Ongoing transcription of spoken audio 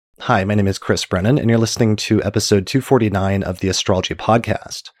Hi, my name is Chris Brennan, and you're listening to episode 249 of the Astrology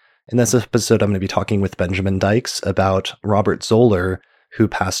podcast. In this episode, I'm going to be talking with Benjamin Dykes about Robert Zoller, who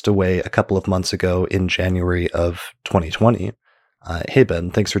passed away a couple of months ago in January of 2020. Hey, Ben,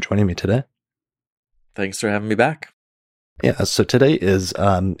 thanks for joining me today. Thanks for having me back. Yeah, so today is,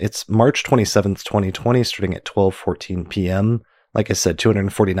 it's March 27th, 2020, starting at 12:14 p.m. Like I said,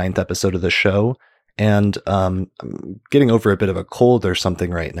 249th episode of the show. And I'm getting over a bit of a cold or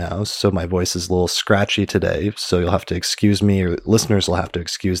something right now, so my voice is a little scratchy today, so you'll have to excuse me, or listeners will have to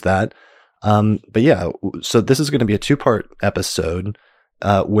excuse that. But yeah, so this is going to be a two-part episode,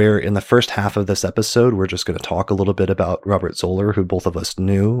 where in the first half of this episode, we're just going to talk a little bit about Robert Zoller, who both of us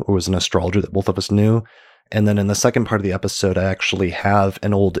knew, or was an astrologer that both of us knew. And then in the second part of the episode, I actually have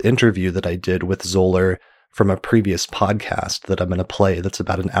an old interview that I did with Zoller from a previous podcast that I'm going to play that's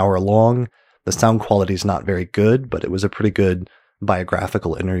about an hour long. The sound quality is not very good, but it was a pretty good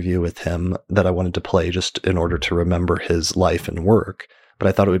biographical interview with him that I wanted to play just in order to remember his life and work. But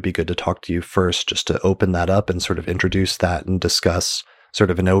I thought it would be good to talk to you first just to open that up and sort of introduce that and discuss sort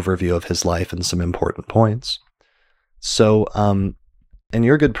of an overview of his life and some important points. So, and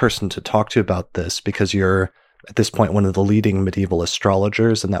you're a good person to talk to about this because you're, at this point, one of the leading medieval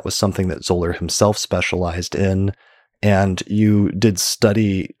astrologers, and that was something that Zoller himself specialized in. And you did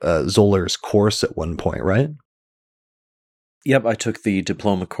study Zoller's course at one point, right? Yep, I took the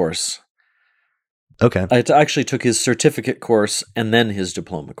diploma course. Okay. I actually took his certificate course and then his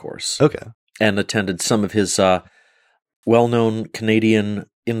diploma course. Okay. And attended some of his well-known Canadian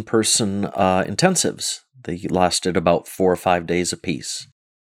in-person intensives. They lasted about 4 or 5 days apiece.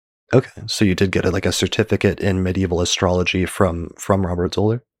 Okay, so you did get a certificate in medieval astrology from Robert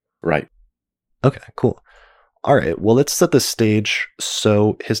Zoller? Right. Okay, cool. All right, well, let's set the stage.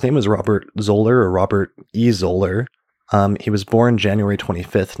 So his name is Robert Zoller, or Robert E. Zoller. He was born January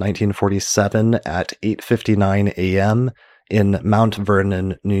 25th, 1947 at 8:59 a.m. in Mount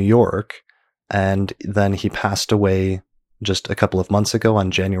Vernon, New York. And then he passed away just a couple of months ago on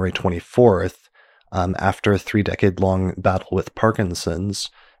January 24th after a 3-decade-long battle with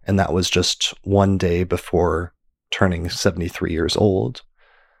Parkinson's. And that was just one day before turning 73 years old.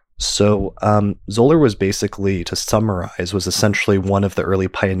 So Zoller was basically, to summarize, was essentially one of the early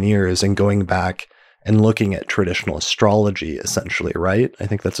pioneers in going back and looking at traditional astrology, essentially, right? I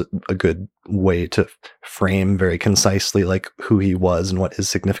think that's a good way to frame very concisely like who he was and what his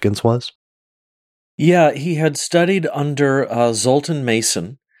significance was. Yeah, he had studied under Zoltan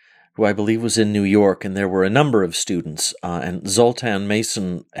Mason, who I believe was in New York, and there were a number of students. And Zoltan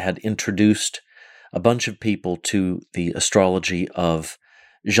Mason had introduced a bunch of people to the astrology of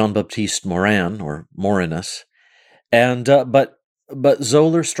Jean-Baptiste Morin, or Morinus, and but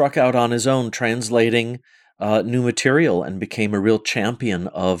Zoller struck out on his own, translating new material, and became a real champion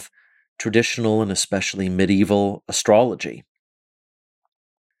of traditional and especially medieval astrology.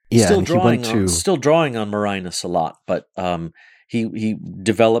 Yeah, Still drawing on Morinus a lot, but he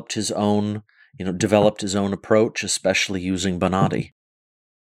developed his own approach, especially using Bonatti.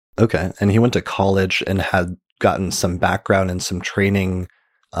 Okay, and he went to college and had gotten some background and some training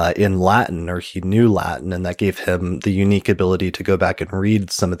in Latin, or he knew Latin, and that gave him the unique ability to go back and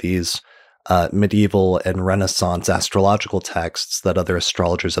read some of these medieval and Renaissance astrological texts that other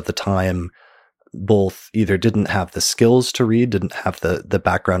astrologers of the time both either didn't have the skills to read, didn't have the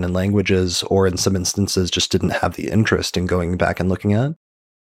background in languages, or in some instances just didn't have the interest in going back and looking at.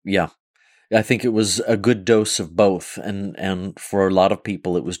 Yeah. I think it was a good dose of both, and for a lot of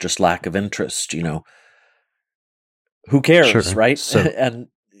people it was just lack of interest, Who cares, sure. Right? So, and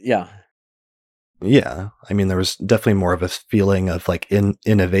yeah. Yeah. I mean, there was definitely more of a feeling of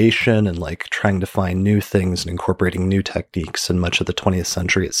innovation and trying to find new things and incorporating new techniques in much of the 20th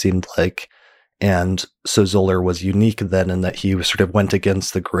century, it seemed like. And so Zoller was unique then in that he sort of went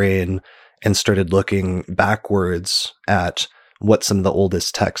against the grain and started looking backwards at what some of the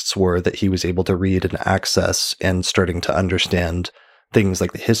oldest texts were that he was able to read and access, and starting to understand things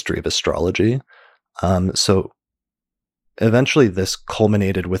like the history of astrology. So eventually this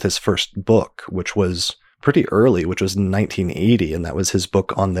culminated with his first book, which was pretty early, which was in 1980, and that was his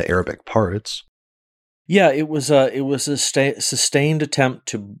book on the Arabic parts. Yeah, it was a sustained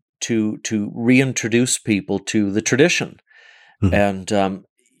attempt to reintroduce people to the tradition. Mm-hmm. And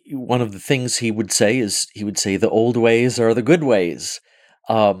one of the things he would say the old ways are the good ways.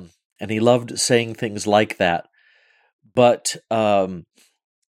 And he loved saying things like that. But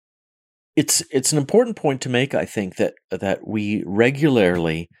it's an important point to make, I think, that we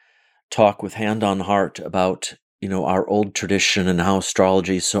regularly talk with hand on heart about, our old tradition and how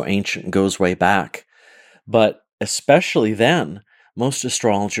astrology is so ancient and goes way back. But especially then, most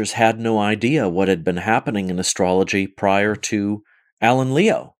astrologers had no idea what had been happening in astrology prior to Alan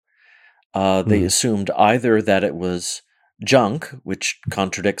Leo. They assumed either that it was junk, which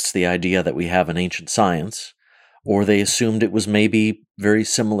contradicts the idea that we have in ancient science, or they assumed it was maybe very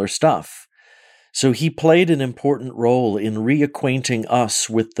similar stuff. So he played an important role in reacquainting us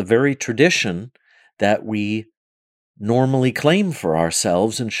with the very tradition that we normally claim for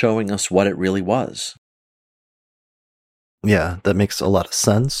ourselves and showing us what it really was. Yeah, that makes a lot of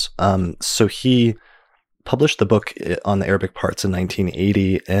sense. So he published the book on the Arabic parts in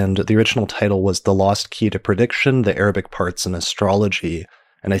 1980, and the original title was The Lost Key to Prediction, The Arabic Parts in Astrology.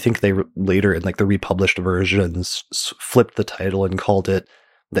 And I think they later, in like the republished versions, flipped the title and called it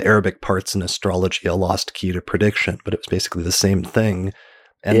The Arabic Parts in Astrology, A Lost Key to Prediction, but it was basically the same thing.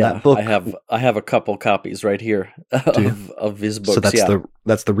 And yeah, that book, I have a couple copies right here of his books. So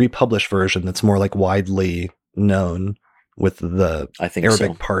that's the republished version that's more like widely known, with the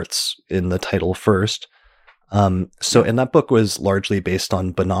Arabic parts in the title first. And that book was largely based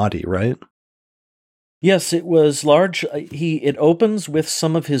on Bonatti, right? Yes, it was large. It opens with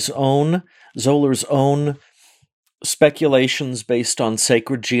some of Zoller's own speculations based on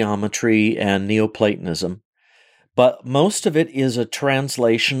sacred geometry and Neoplatonism, but most of it is a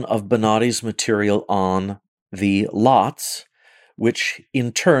translation of Bonatti's material on the lots, which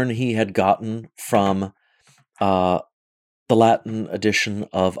in turn he had gotten from the Latin edition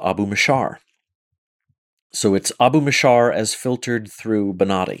of Abu Mashar. So it's Abu Mashar as filtered through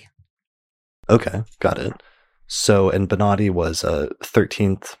Bonatti. Okay, got it. So, and Bonatti was a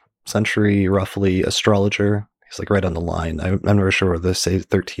 13th century, roughly, astrologer. He's like right on the line. I'm never sure whether they say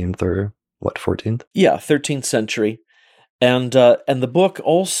 13th or what, 14th? Yeah, 13th century. And the book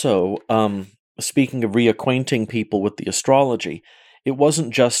also, speaking of reacquainting people with the astrology, it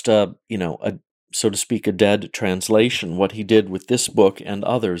wasn't just so to speak, a dead translation. What he did with this book and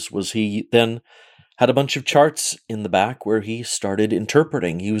others was he then had a bunch of charts in the back where he started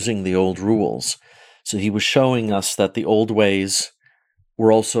interpreting using the old rules. So he was showing us that the old ways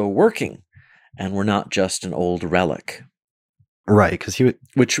were also working and were not just an old relic. Right, because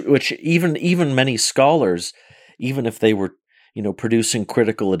which even many scholars, even if they were, producing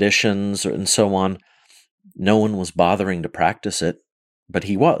critical editions and so on, no one was bothering to practice it, but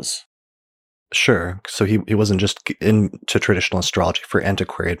he was. Sure. So he wasn't just into traditional astrology for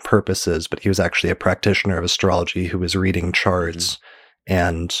antiquarian purposes, but he was actually a practitioner of astrology who was reading charts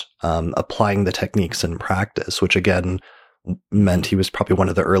and applying the techniques in practice, which again meant he was probably one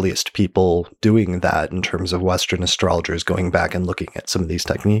of the earliest people doing that in terms of Western astrologers going back and looking at some of these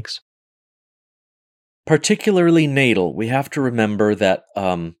techniques. Particularly natal. We have to remember that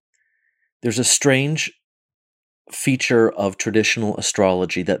there's a strange feature of traditional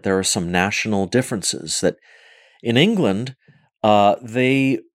astrology that there are some national differences, that in England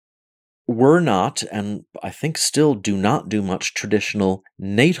they were not, and I think still do not do much traditional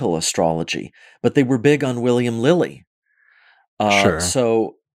natal astrology, but they were big on William Lilly. Sure.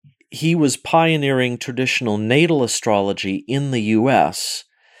 So he was pioneering traditional natal astrology in the U.S.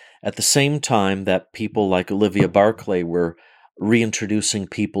 at the same time that people like Olivia Barclay were reintroducing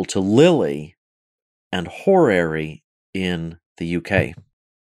people to Lilly and horary in the UK.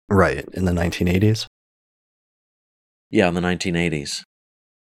 Right, in the 1980s? Yeah, in the 1980s.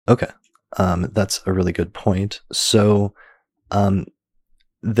 Okay, that's a really good point. So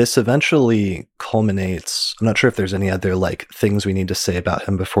this eventually culminates, I'm not sure if there's any other things we need to say about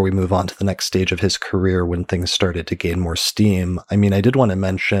him before we move on to the next stage of his career when things started to gain more steam. I mean, I did want to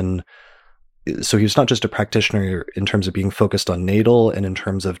mention, so he was not just a practitioner in terms of being focused on natal and in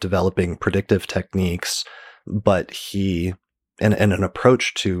terms of developing predictive techniques, but and an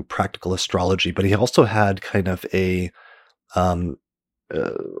approach to practical astrology, but he also had kind of a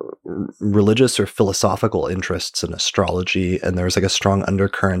religious or philosophical interests in astrology, and there was a strong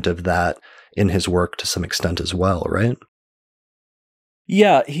undercurrent of that in his work to some extent as well, right?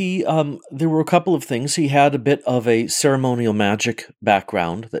 Yeah, he there were a couple of things. He had a bit of a ceremonial magic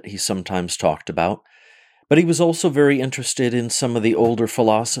background that he sometimes talked about, but he was also very interested in some of the older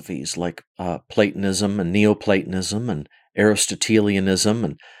philosophies like Platonism and Neoplatonism and Aristotelianism,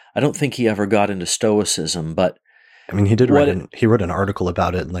 and I don't think he ever got into Stoicism, but I mean, he wrote an article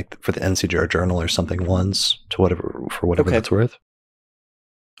about it, for the NCGR Journal or something once, for whatever okay. that's worth.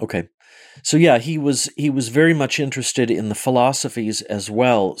 Okay, so yeah, he was very much interested in the philosophies as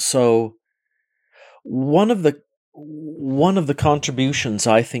well. So one of the contributions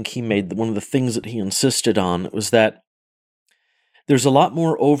I think he made, one of the things that he insisted on, was that there's a lot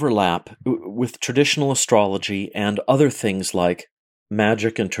more overlap with traditional astrology and other things like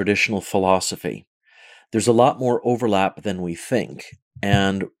magic and traditional philosophy. there's a lot more overlap than we think.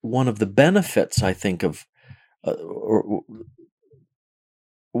 And one of the benefits, I think, or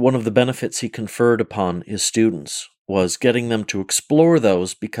one of the benefits he conferred upon his students was getting them to explore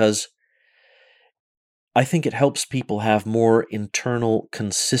those, because I think it helps people have more internal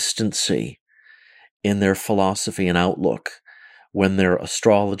consistency in their philosophy and outlook when their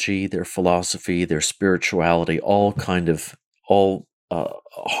astrology, their philosophy, their spirituality all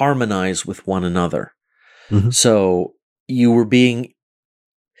harmonize with one another. Mm-hmm. So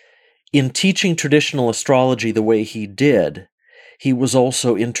in teaching traditional astrology the way he did, he was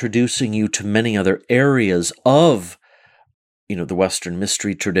also introducing you to many other areas of, the Western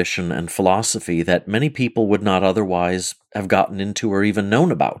mystery tradition and philosophy that many people would not otherwise have gotten into or even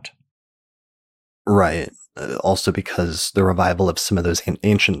known about. Right. Also because the revival of some of those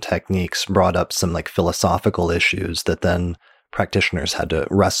ancient techniques brought up some like philosophical issues that then practitioners had to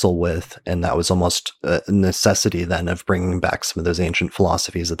wrestle with, and that was almost a necessity then of bringing back some of those ancient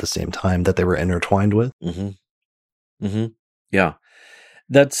philosophies at the same time that they were intertwined with. Mm-hmm. Mm-hmm. Yeah.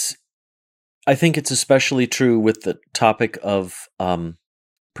 I think it's especially true with the topic of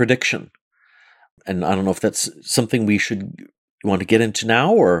prediction. And I don't know if that's something you want to get into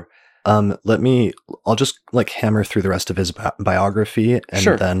now, or... I'll just like hammer through the rest of his biography, and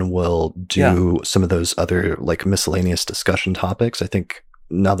Sure. then we'll do some of those other like miscellaneous discussion topics. I think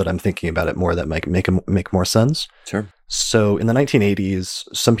now that I'm thinking about it more, that might make more sense. Sure. So in the 1980s,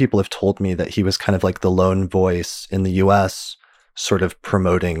 some people have told me that he was kind of like the lone voice in the US sort of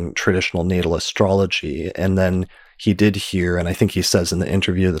promoting traditional natal astrology. And then he did hear, and I think he says in the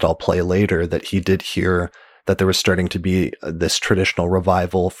interview that I'll play later, that he did hear that there was starting to be this traditional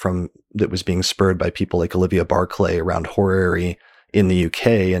revival that was being spurred by people like Olivia Barclay around horary in the UK,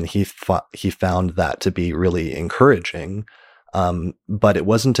 and he found that to be really encouraging. But it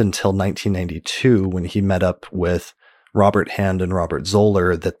wasn't until 1992 when he met up with Robert Hand and Robert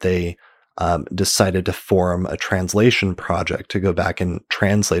Zoller that they decided to form a translation project to go back and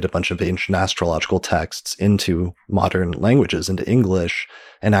translate a bunch of ancient astrological texts into modern languages, into English,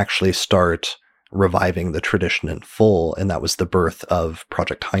 and actually start reviving the tradition in full. And that was the birth of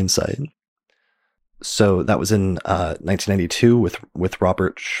Project Hindsight. So that was in 1992 with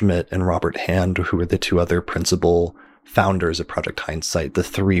Robert Schmidt and Robert Hand, who were the two other principal founders of Project Hindsight, the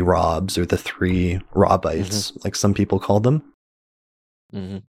three Robs, or the three Robites, like some people called them.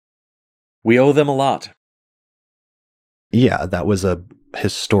 Mm-hmm. We owe them a lot. Yeah, that was a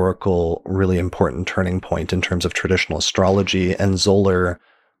historical, really important turning point in terms of traditional astrology. And Zoller,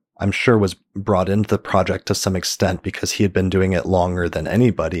 I'm sure, was brought into the project to some extent because he had been doing it longer than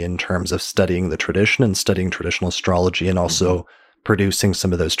anybody in terms of studying the tradition and studying traditional astrology, and also producing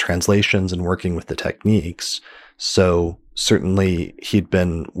some of those translations and working with the techniques. So certainly he'd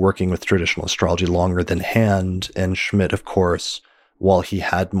been working with traditional astrology longer than Hand, and Schmidt, of course, while he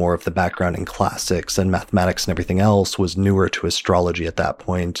had more of the background in classics and mathematics and everything else, was newer to astrology at that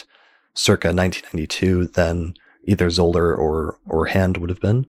point, circa 1992, than either Zoller or Hand would have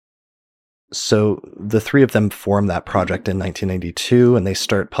been. So the three of them form that project in 1992, and they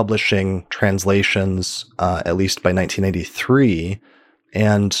start publishing translations, at least by 1983.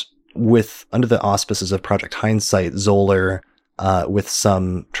 And under the auspices of Project Hindsight, Zoller, with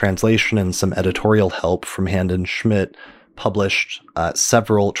some translation and some editorial help from Hand and Schmidt, published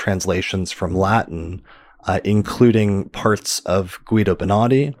several translations from Latin, including parts of Guido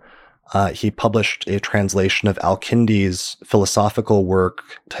Bonatti. He published a translation of Al-Kindi's philosophical work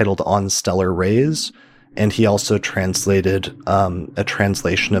titled On Stellar Rays, and he also translated a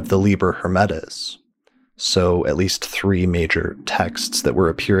translation of the Liber Hermetis. So at least three major texts that were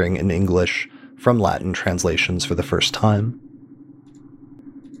appearing in English from Latin translations for the first time.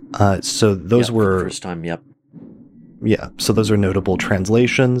 So those were... For the first time, yep. Yeah, so those are notable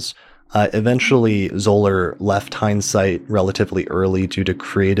translations. Eventually, Zoller left Hindsight relatively early due to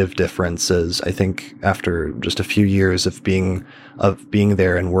creative differences. I think after just a few years of being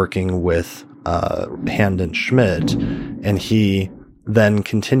there and working with Hand and Schmidt, and he then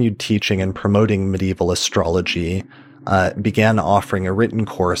continued teaching and promoting medieval astrology. Began offering a written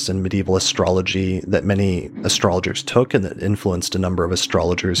course in medieval astrology that many astrologers took, and that influenced a number of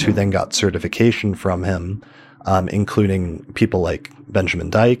astrologers who then got certification from him. Including people like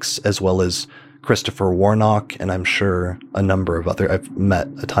Benjamin Dykes, as well as Christopher Warnock, and I'm sure I've met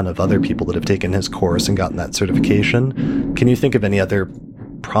a ton of other people that have taken his course and gotten that certification. Can you think of any other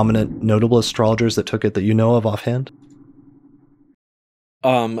prominent, notable astrologers that took it that you know of offhand?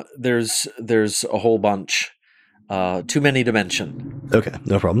 There's a whole bunch. Too many to mention. Okay,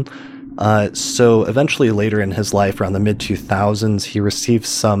 no problem. So eventually later in his life, around the mid-2000s, he received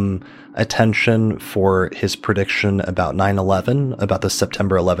some attention for his prediction about 9/11, about the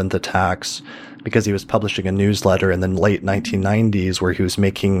September 11th attacks, because he was publishing a newsletter in the late 1990s where he was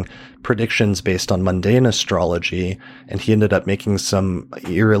making predictions based on mundane astrology, and he ended up making some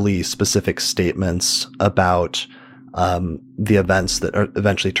eerily specific statements about the events that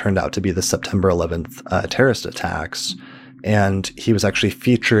eventually turned out to be the September 11th terrorist attacks. And he was actually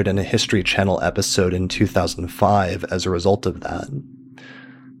featured in a History Channel episode in 2005 as a result of that.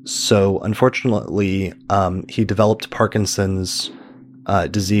 So unfortunately, he developed Parkinson's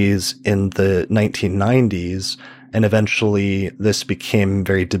disease in the 1990s, and eventually this became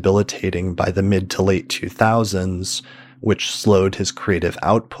very debilitating by the mid to late 2000s, which slowed his creative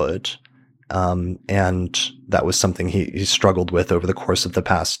output. And that was something he struggled with over the course of the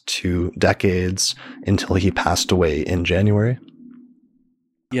past 2 decades until he passed away in January.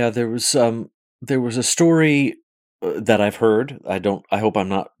 Yeah, there was a story that I've heard. I hope I'm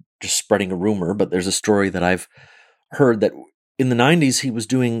not just spreading a rumor, but there's a story that I've heard that in the 90s he was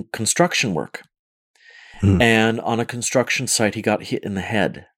doing construction work. And on a construction site he got hit in the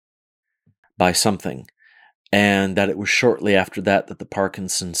head by something. And that it was shortly after that the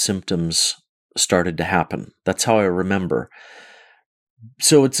Parkinson's symptoms started to happen. That's how I remember.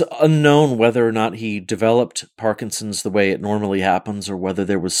 So it's unknown whether or not he developed Parkinson's the way it normally happens, or whether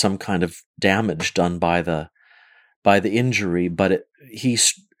there was some kind of damage done by the injury. But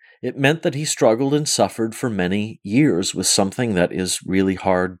it meant that he struggled and suffered for many years with something that is really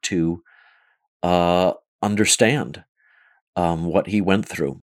hard to understand, what he went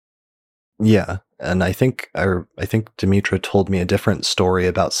through. Yeah, and I think Demetra told me a different story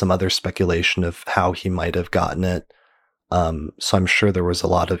about some other speculation of how he might have gotten it. So I'm sure there was a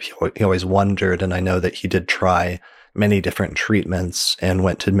lot of, he always wondered, and I know that he did try many different treatments and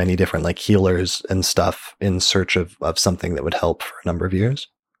went to many different like healers and stuff in search of something that would help for a number of years.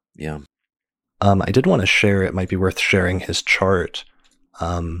 Yeah. I did want to share, it might be worth sharing his chart.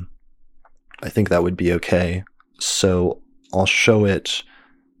 I think that would be okay. So I'll show it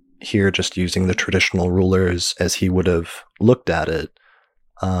here just using the traditional rulers as he would have looked at it.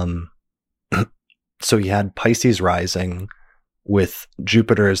 So he had Pisces rising with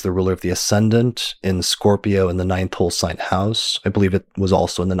Jupiter as the ruler of the ascendant in Scorpio in the 9th whole sign house. I believe it was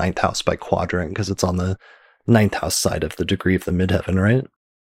also in the 9th house by quadrant because it's on the 9th house side of the degree of the midheaven, right?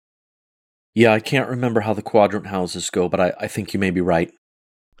 Yeah, I can't remember how the quadrant houses go, but I think you may be right.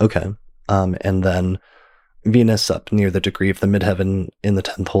 Okay. And then Venus up near the degree of the midheaven in the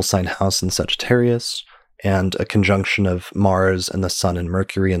 10th whole sign house in Sagittarius, and a conjunction of Mars and the Sun and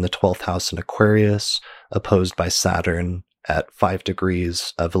Mercury in the 12th house in Aquarius, opposed by Saturn at 5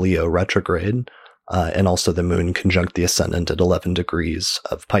 degrees of Leo retrograde, and also the Moon conjunct the ascendant at 11 degrees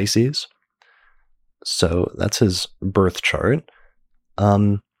of Pisces. So that's his birth chart.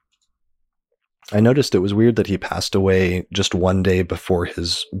 I noticed it was weird that he passed away just one day before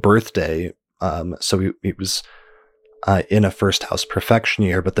his birthday. So he was in a first house perfection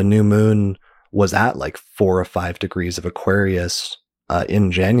year, but the new moon was at like 4 or 5 degrees of Aquarius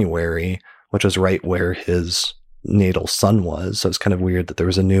in January, which was right where his natal sun was. So it's kind of weird that there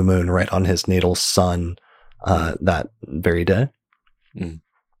was a new moon right on his natal sun that very day. Mm.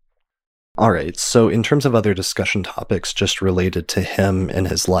 All right. So in terms of other discussion topics just related to him and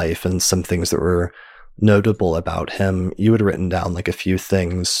his life and some things that were notable about him, you had written down like a few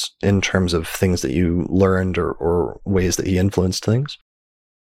things in terms of things that you learned or ways that he influenced things.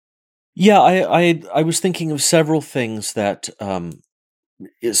 Yeah, I was thinking of several things that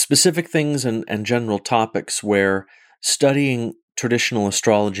specific things and general topics where studying traditional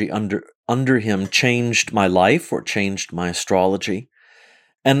astrology under him changed my life or changed my astrology.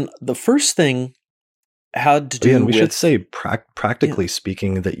 And the first thing had to do with... we should say, practically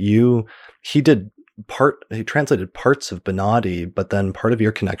speaking, that he translated parts of Bonatti, but then part of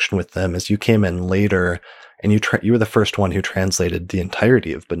your connection with them is you came in later and you were the first one who translated the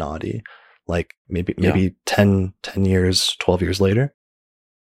entirety of Bonatti, like maybe 10 years, 12 years later.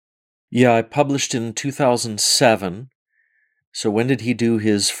 Yeah, I published in 2007. So when did he do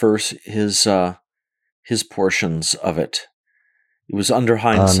his portions of it? It was under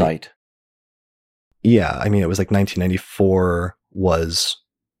hindsight. Yeah, I mean, it was like 1994 was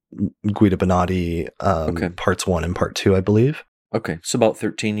Guido Bonatti, parts 1 and part 2, I believe. Okay, so about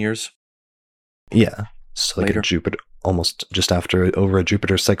 13 years. Yeah, so like later. A Jupiter, almost just over a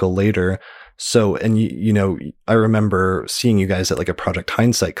Jupiter cycle later. So, and you know, I remember seeing you guys at like a Project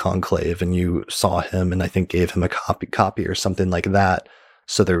Hindsight conclave, and you saw him, and I think gave him a copy or something like that.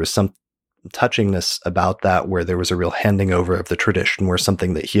 So there was touchingness about that, where there was a real handing over of the tradition, where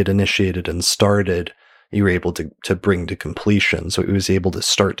something that he had initiated and started, you were able to bring to completion. So he was able to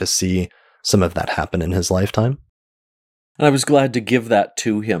start to see some of that happen in his lifetime. And I was glad to give that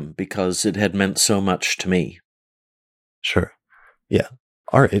to him because it had meant so much to me. Sure. Yeah.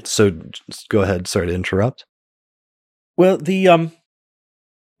 All right. So just go ahead. Sorry to interrupt. Well,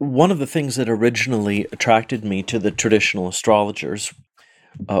 one of the things that originally attracted me to the traditional astrologers,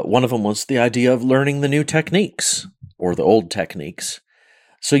 one of them was the idea of learning the new techniques or the old techniques.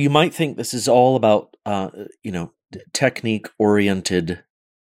 So you might think this is all about, technique-oriented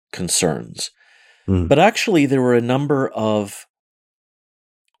concerns. But actually, there were a number of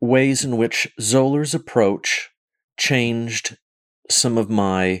ways in which Zoller's approach changed some of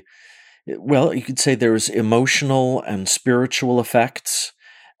my, well, you could say there's emotional and spiritual effects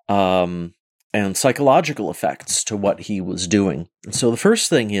and psychological effects to what he was doing. And so the first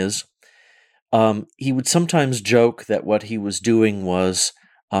thing is, he would sometimes joke that what he was doing was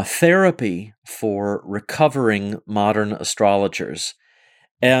therapy for recovering modern astrologers.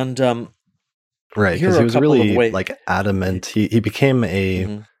 And right, because he was really like adamant. He became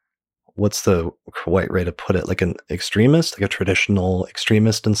a, what's the right way to put it? Like an extremist, like a traditional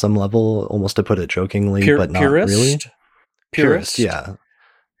extremist in some level, almost to put it jokingly, but not really. Purist, yeah.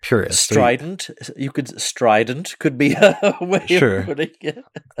 Purist. Strident. Strident could be a way of putting it.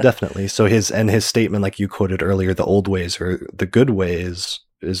 Definitely. So his statement, like you quoted earlier, the old ways or the good ways,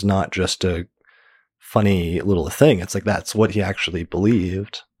 is not just a funny little thing. It's like that's what he actually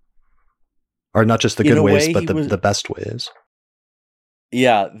believed. Or not just the good ways, but the best ways.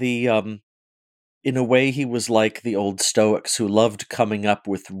 Yeah, in a way he was like the old Stoics who loved coming up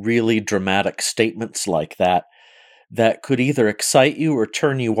with really dramatic statements like that could either excite you or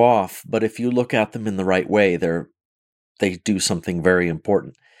turn you off, but if you look at them in the right way, they do something very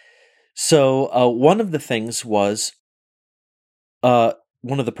important. So one of the things was,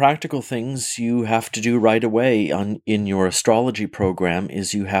 one of the practical things you have to do right away in your astrology program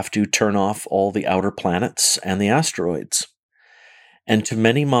is you have to turn off all the outer planets and the asteroids. And to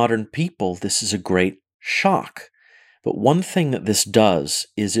many modern people, this is a great shock. But one thing that this does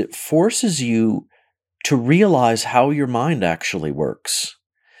is it forces you to realize how your mind actually works.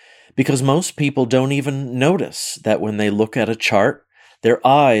 Because most people don't even notice that when they look at a chart, their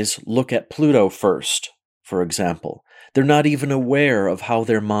eyes look at Pluto first, for example. They're not even aware of how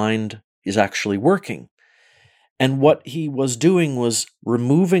their mind is actually working. And what he was doing was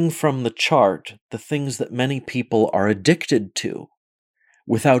removing from the chart the things that many people are addicted to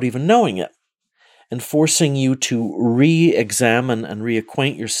without even knowing it, and forcing you to re-examine and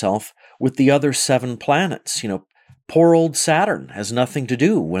reacquaint yourself with the other 7 planets. Poor old Saturn has nothing to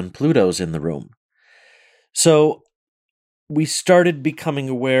do when Pluto's in the room. So we started becoming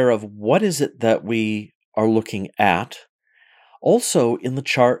aware of what is it that we are looking at. Also, in the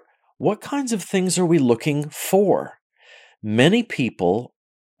chart, what kinds of things are we looking for? Many people,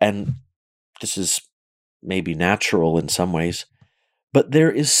 and this is maybe natural in some ways, but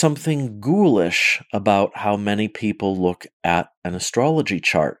there is something ghoulish about how many people look at an astrology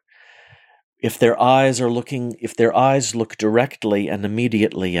chart. If their eyes look directly and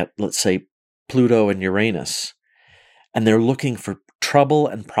immediately at, let's say, Pluto and Uranus, and they're looking for trouble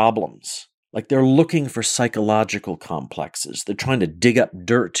and problems, like they're looking for psychological complexes, they're trying to dig up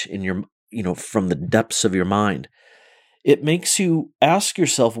dirt in your, from the depths of your mind, it makes you ask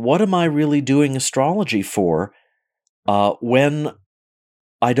yourself, what am I really doing astrology for when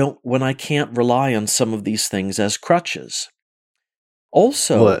I can't rely on some of these things as crutches?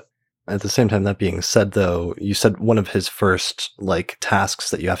 Also, at the same time, that being said, though, you said one of his first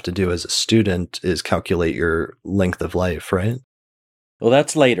tasks that you have to do as a student is calculate your length of life, right? Well,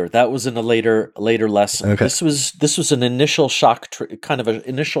 that's later. That was in a later lesson. Okay. This was an initial shock, kind of an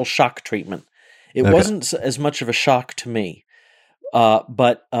initial shock treatment. It wasn't as much of a shock to me,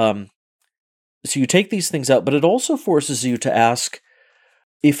 but so you take these things out, but it also forces you to ask,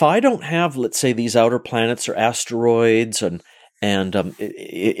 if I don't have, let's say, these outer planets or asteroids, and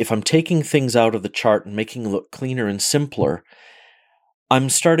if I'm taking things out of the chart and making it look cleaner and simpler, I'm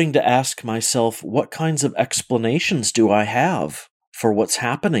starting to ask myself, what kinds of explanations do I have for what's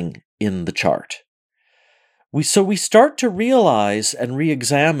happening in the chart? We start to realize and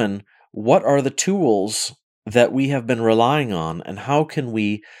re-examine what are the tools that we have been relying on, and how can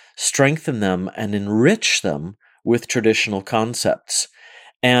we strengthen them and enrich them with traditional concepts,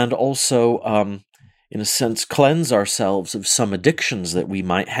 and also, in a sense, cleanse ourselves of some addictions that we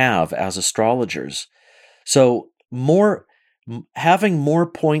might have as astrologers. So having more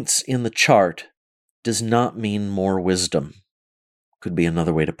points in the chart does not mean more wisdom. could be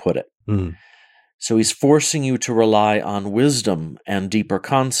another way to put it. Mm. So he's forcing you to rely on wisdom and deeper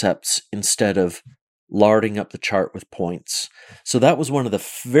concepts instead of larding up the chart with points. So that was one of the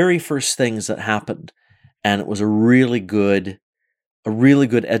very first things that happened, and it was a really good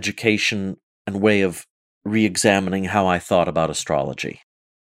education and way of re-examining how I thought about astrology.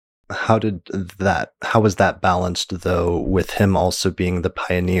 How was that balanced, though, with him also being the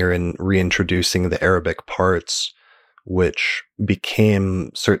pioneer in reintroducing the Arabic parts, which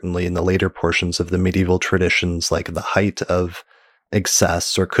became, certainly in the later portions of the medieval traditions, like the height of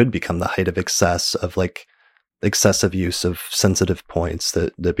excess, or could become the height of excess, of like excessive use of sensitive points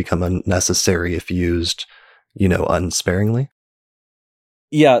that become unnecessary if used, unsparingly?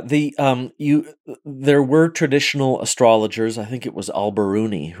 Yeah, there were traditional astrologers. I think it was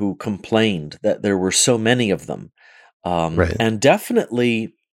Al-Biruni who complained that there were so many of them, Right. and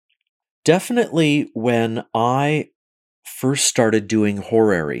definitely when I first started doing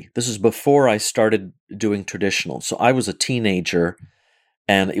horary. This is before I started doing traditional. So I was a teenager,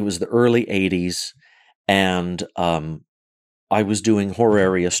 and it was the early 80s, and I was doing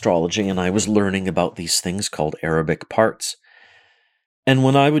horary astrology, and I was learning about these things called Arabic parts. And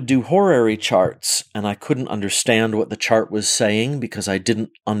when I would do horary charts and I couldn't understand what the chart was saying because I didn't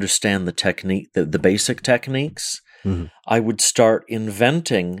understand the technique, the basic techniques, Mm-hmm. I would start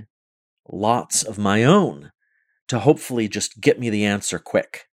inventing lots of my own to hopefully just get me the answer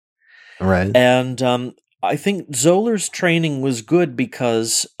quick. Right. And I think Zoller's training was good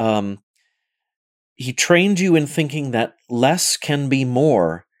because he trained you in thinking that less can be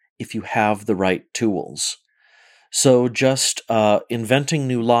more if you have the right tools. So just inventing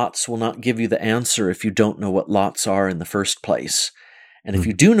new lots will not give you the answer if you don't know what lots are in the first place. And if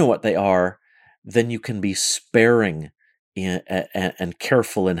you do know what they are, then you can be sparing and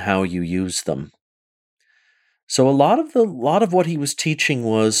careful in how you use them. So a lot of what he was teaching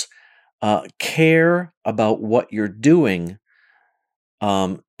was care about what you're doing,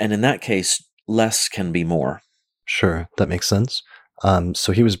 and in that case, less can be more. Sure, that makes sense.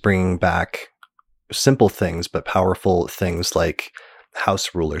 So he was bringing back simple things, but powerful things like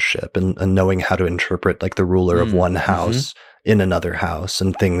house rulership and knowing how to interpret like the ruler of one house in another house,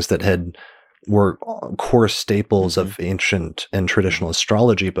 and things that were core staples of ancient and traditional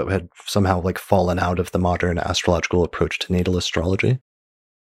astrology, but had somehow like fallen out of the modern astrological approach to natal astrology.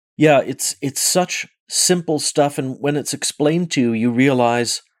 Yeah, it's such simple stuff, and when it's explained to you, you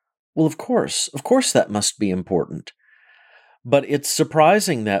realize, well, of course that must be important. But it's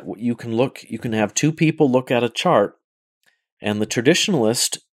surprising that you can have two people look at a chart, and the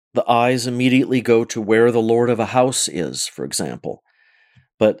traditionalist, the eyes immediately go to where the lord of a house is, for example.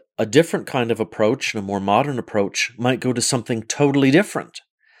 But a different kind of approach, and a more modern approach, might go to something totally different.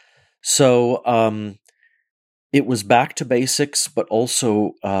 So it was back to basics, but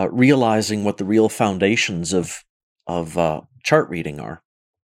also realizing what the real foundations of chart reading are.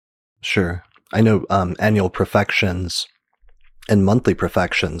 Sure. I know annual profections and monthly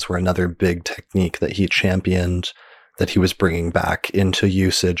profections were another big technique that he championed, that he was bringing back into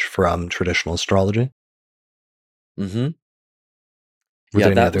usage from traditional astrology. Mm-hmm. Were Yeah,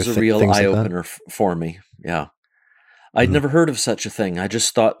 that was a real eye-opener for me. Yeah. I'd never heard of such a thing. I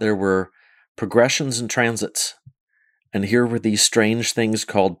just thought there were progressions and transits. And here were these strange things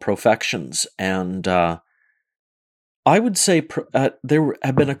called profections. And I would say there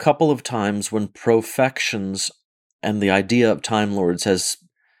have been a couple of times when profections and the idea of Time Lords has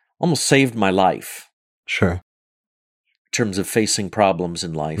almost saved my life. Sure. In terms of facing problems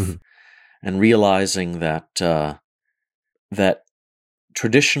in life and realizing that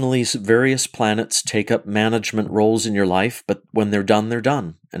traditionally various planets take up management roles in your life, but when they're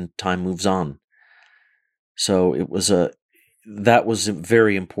done, and time moves on. So that was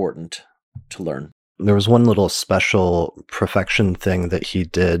very important to learn. There was one little special profection thing that he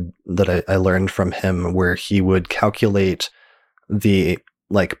did that I learned from him, where he would calculate the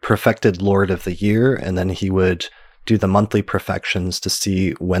like perfected lord of the year, and then he would do the monthly profections to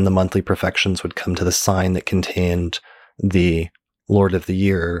see when the monthly profections would come to the sign that contained the lord of the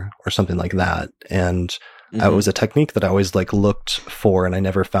year or something like that. And it was a technique that I always like looked for, and I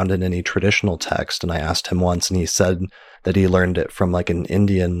never found it in any traditional text. And I asked him once, and he said that he learned it from like an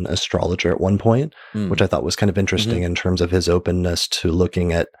Indian astrologer at one point, which I thought was kind of interesting in terms of his openness to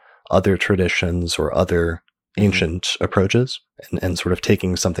looking at other traditions or other ancient approaches, and sort of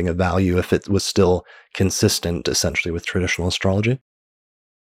taking something of value if it was still consistent essentially with traditional astrology.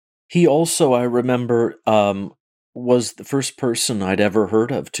 He also, I remember, was the first person I'd ever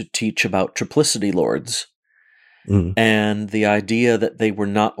heard of to teach about triplicity lords. And the idea that they were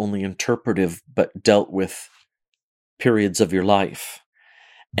not only interpretive, but dealt with periods of your life.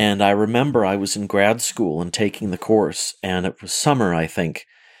 And I remember I was in grad school and taking the course, and it was summer, I think.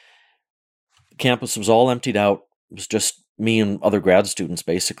 The campus was all emptied out. It was just me and other grad students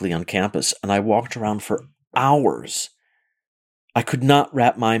basically on campus, and I walked around for hours. I could not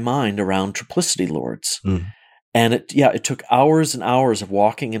wrap my mind around triplicity lords. And it took hours and hours of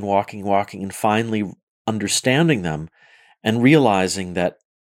walking and finally understanding them and realizing that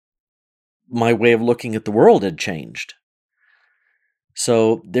my way of looking at the world had changed.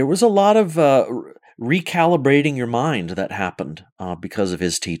 So there was a lot of recalibrating your mind that happened because of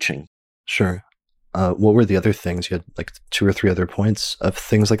his teaching. Sure. What were the other things? You had like 2 or 3 other points of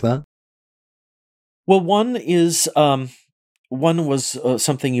things like that? Well, one was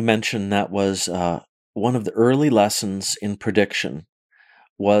something you mentioned that was one of the early lessons in prediction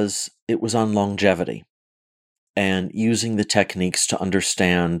it was on longevity and using the techniques to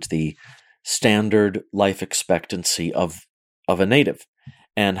understand the standard life expectancy of a native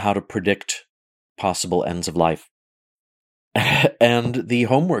and how to predict possible ends of life. And the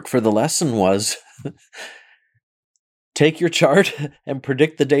homework for the lesson was take your chart and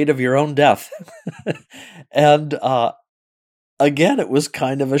predict the date of your own death. And again, it was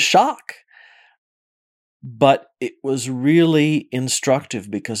kind of a shock. But it was really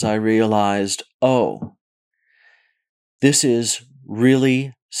instructive because I realized, this is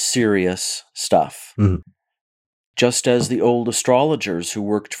really serious stuff. Just as the old astrologers who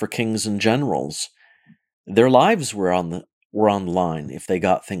worked for kings and generals, their lives were on the line if they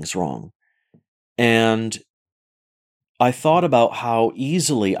got things wrong. And I thought about how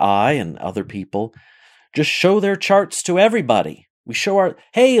easily I and other people just show their charts to everybody. We show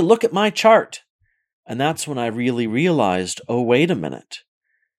hey, look at my chart. And that's when I really realized, wait a minute.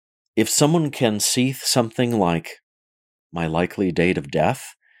 If someone can see something like my likely date of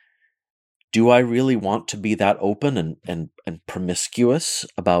death, do I really want to be that open and promiscuous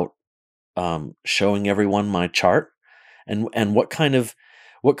about showing everyone my chart? And what kind of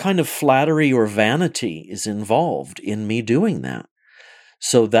flattery or vanity is involved in me doing that?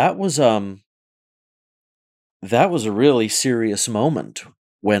 So that was a really serious moment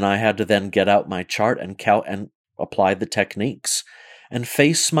when I had to then get out my chart and apply the techniques and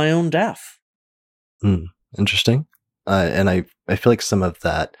face my own death. Interesting. And I feel like some of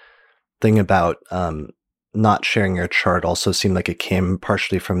that thing about not sharing your chart also seemed like it came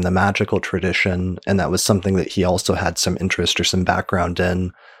partially from the magical tradition, and that was something that he also had some interest or some background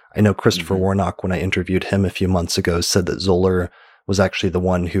in. I know Christopher Warnock, when I interviewed him a few months ago, said that Zoller was actually the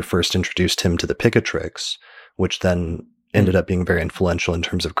one who first introduced him to the Picatrix, which then ended up being very influential in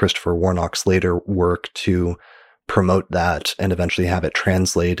terms of Christopher Warnock's later work to promote that and eventually have it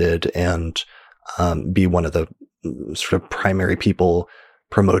translated and be one of the sort of primary people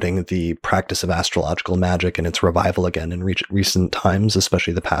promoting the practice of astrological magic and its revival again in recent times,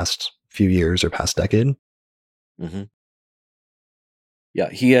 especially the past few years or past decade. Yeah,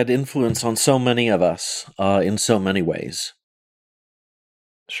 he had influence on so many of us in so many ways.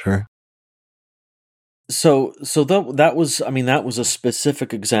 Sure. So that was a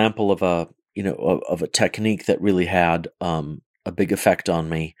specific example of a technique that really had a big effect on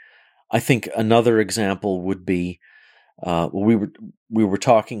me. I think another example would be we were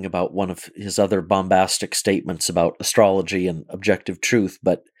talking about one of his other bombastic statements about astrology and objective truth,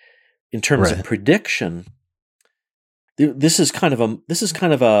 but in terms of prediction, this is kind of a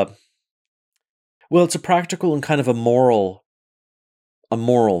it's a practical and kind of a moral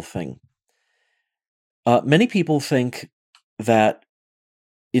thing. Many people think that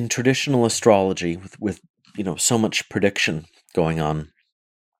in traditional astrology, with so much prediction going on,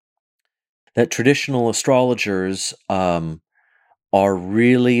 that traditional astrologers are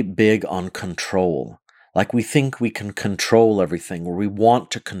really big on control. Like we think we can control everything, or we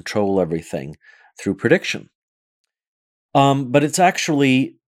want to control everything through prediction. But it's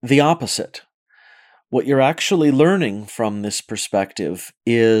actually the opposite. What you're actually learning from this perspective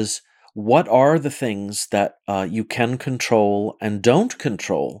is what are the things that you can control and don't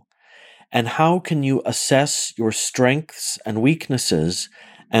control, and how can you assess your strengths and weaknesses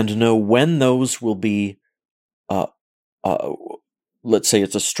and know when those will be, let's say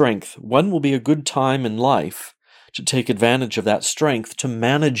it's a strength, when will be a good time in life to take advantage of that strength to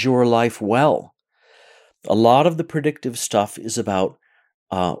manage your life well. A lot of the predictive stuff is about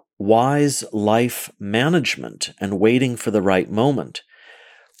wise life management and waiting for the right moment.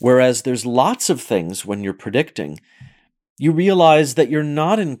 Whereas there's lots of things when you're predicting, you realize that you're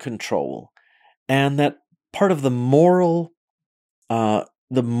not in control, and that part of the moral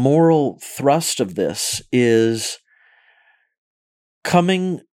thrust of this is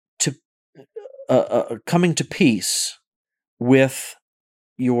coming to coming to peace with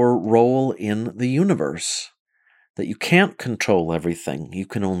your role in the universe, that you can't control everything. You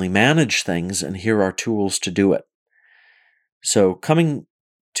can only manage things, and here are tools to do it. So coming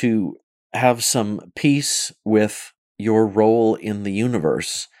to have some peace with your role in the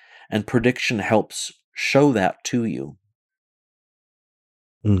universe, and prediction helps show that to you.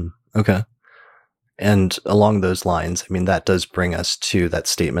 Okay. And along those lines, I mean, that does bring us to that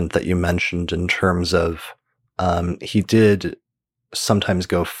statement that you mentioned in terms of he did sometimes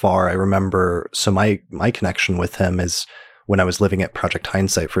go far. I remember, so my connection with him is when I was living at Project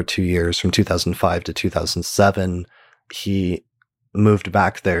Hindsight for 2 years, from 2005 to 2007, he moved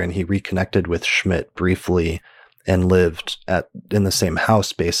back there and he reconnected with Schmidt briefly and lived in the same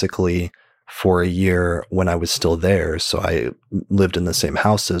house basically for a year when I was still there. So I lived in the same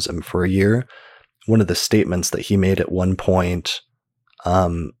house as him for a year. One of the statements that he made at one point,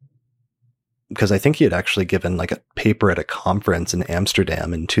 because I think he had actually given like a paper at a conference in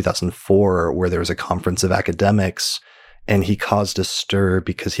Amsterdam in 2004 where there was a conference of academics, and he caused a stir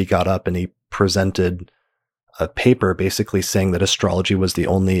because he got up and he presented a paper basically saying that astrology was the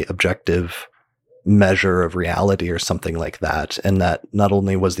only objective measure of reality or something like that, and that not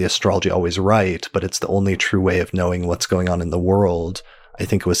only was the astrology always right, but it's the only true way of knowing what's going on in the world. I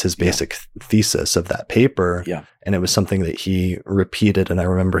think it was his basic thesis of that paper. Yeah. And it was something that he repeated. And I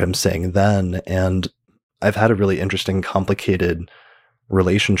remember him saying then, and I've had a really interesting, complicated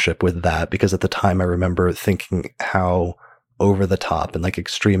relationship with that, because at the time I remember thinking how over the top and like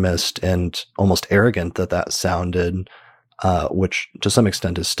extremist and almost arrogant that sounded, which to some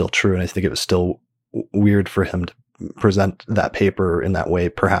extent is still true. And I think it was still weird for him to present that paper in that way,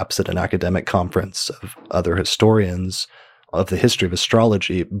 perhaps at an academic conference of other historians of the history of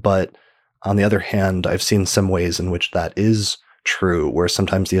astrology. But on the other hand, I've seen some ways in which that is true, where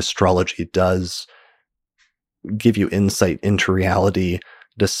sometimes the astrology does give you insight into reality,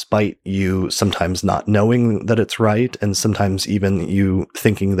 despite you sometimes not knowing that it's right, and sometimes even you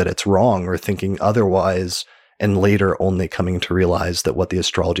thinking that it's wrong or thinking otherwise, and later only coming to realize that what the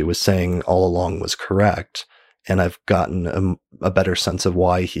astrology was saying all along was correct. And I've gotten a better sense of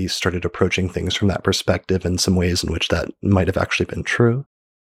why he started approaching things from that perspective, and some ways in which that might have actually been true.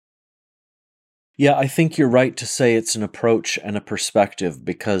 Yeah, I think you're right to say it's an approach and a perspective,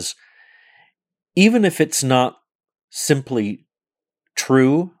 because even if it's not simply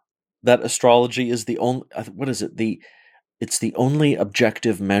true that astrology is the only, it's the only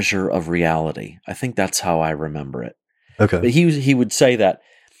objective measure of reality. I think that's how I remember it. Okay. But he would say that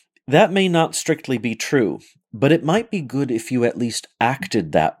may not strictly be true, but it might be good if you at least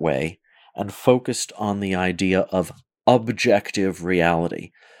acted that way and focused on the idea of objective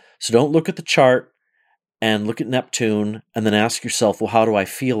reality. So don't look at the chart and look at Neptune and then ask yourself, well, how do I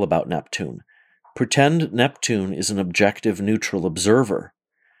feel about Neptune? Pretend Neptune is an objective, neutral observer,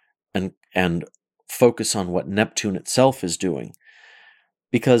 and focus on what Neptune itself is doing.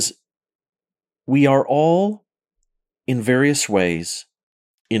 Because we are all, in various ways,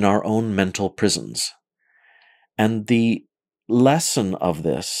 in our own mental prisons. And the lesson of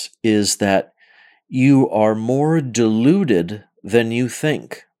this is that you are more deluded than you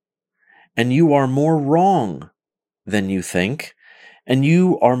think, and you are more wrong than you think, and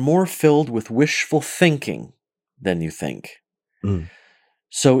you are more filled with wishful thinking than you think.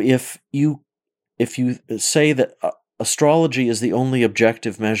 So if you say that astrology is the only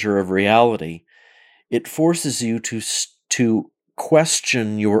objective measure of reality, it forces you to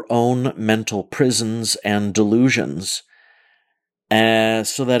question your own mental prisons and delusions,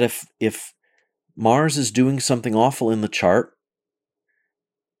 so that if Mars is doing something awful in the chart,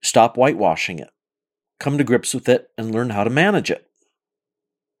 stop whitewashing it. Come to grips with it and learn how to manage it.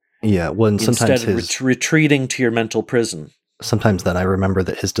 Yeah, well, and sometimes instead of retreating to your mental prison. Sometimes then I remember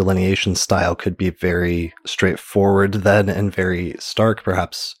that his delineation style could be very straightforward then, and very stark,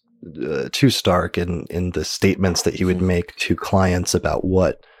 perhaps too stark in the statements that he would make to clients about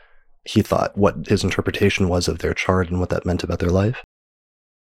what he thought, what his interpretation was of their chart and what that meant about their life.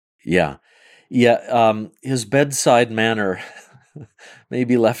 Yeah. His bedside manner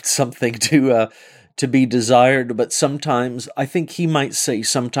maybe left something to be desired, but sometimes, I think he might say,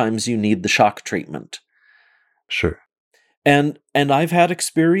 sometimes you need the shock treatment. Sure. And I've had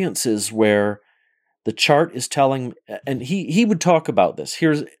experiences where the chart is telling, and he would talk about this.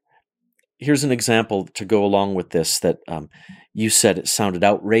 Here's an example to go along with this, that you said it sounded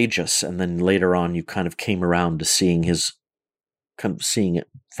outrageous, and then later on you kind of came around to seeing it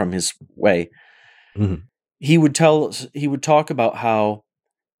from his way. Mm-hmm. He would talk about how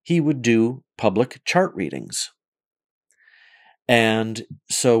he would do public chart readings. And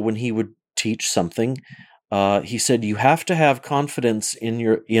so when he would teach something. He said you have to have confidence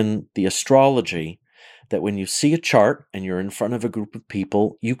in the astrology, that when you see a chart and you're in front of a group of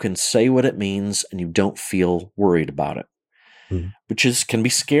people, you can say what it means and you don't feel worried about it, Mm. which can be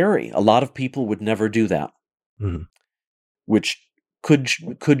scary. A lot of people would never do that, Mm. which could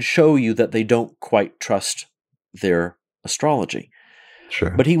show you that they don't quite trust their astrology.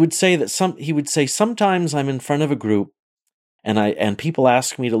 Sure. But he would say sometimes I'm in front of a group and people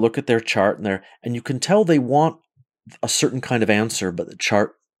ask me to look at their chart and you can tell they want a certain kind of answer, but the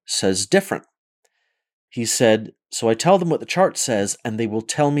chart says different. He said, so I tell them what the chart says and they will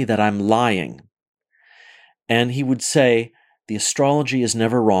tell me that I'm lying. And he would say, the astrology is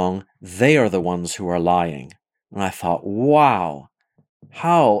never wrong. They are the ones who are lying. And I thought, wow,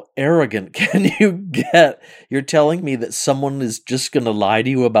 how arrogant can you get? You're telling me that someone is just going to lie to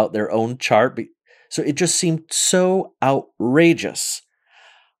you about their own chart? So it just seemed so outrageous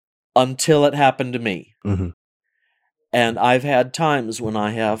until it happened to me. Mm-hmm. And I've had times when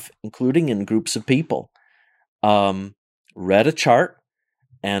I have, including in groups of people, read a chart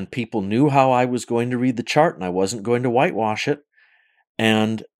and people knew how I was going to read the chart and I wasn't going to whitewash it.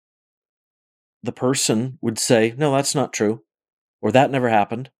 And the person would say, no, that's not true. Or that never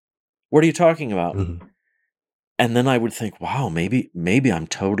happened. What are you talking about? Mm-hmm. And then I would think, wow, maybe I'm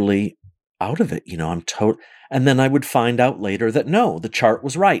totally out of it. And then I would find out later that no, the chart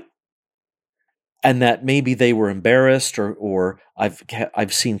was right. And that maybe they were embarrassed or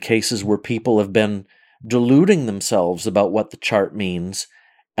I've seen cases where people have been deluding themselves about what the chart means.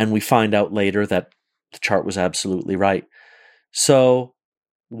 And we find out later that the chart was absolutely right. So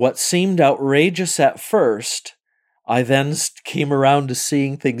what seemed outrageous at first, I then came around to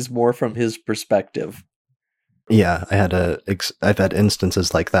seeing things more from his perspective. Yeah, I've had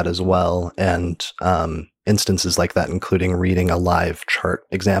instances like that as well, and instances like that, including reading a live chart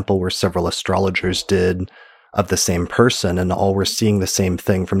example where several astrologers did of the same person, and all were seeing the same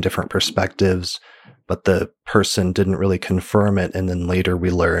thing from different perspectives, but the person didn't really confirm it, and then later we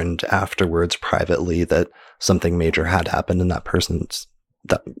learned afterwards privately that something major had happened in that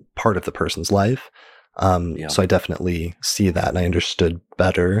part of the person's life. So I definitely see that, and I understood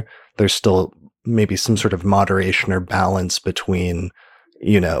better. There's still maybe some sort of moderation or balance between,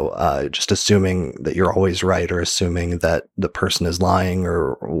 just assuming that you're always right or assuming that the person is lying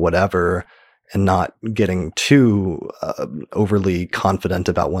or whatever, and not getting too overly confident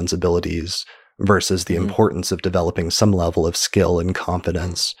about one's abilities versus the importance of developing some level of skill and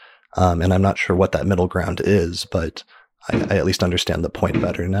confidence. And I'm not sure what that middle ground is, but I at least understand the point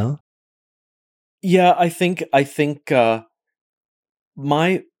better now. Yeah, I think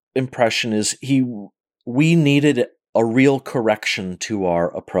my impression is we needed a real correction to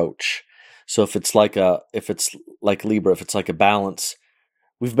our approach. So if it's like Libra, if it's like a balance,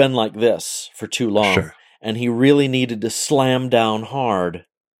 we've been like this for too long. Sure. And he really needed to slam down hard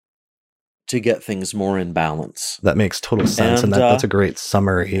to get things more in balance. That makes total sense. And that's a great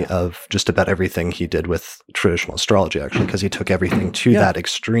summary of just about everything he did with traditional astrology, actually, because he took everything to that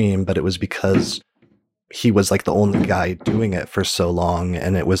extreme, but it was because he was like the only guy doing it for so long.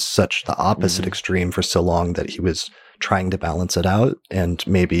 And it was such the opposite extreme for so long that he was trying to balance it out, and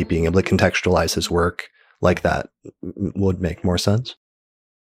maybe being able to contextualize his work like that would make more sense.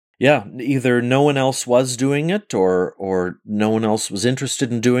 Yeah, either no one else was doing it or no one else was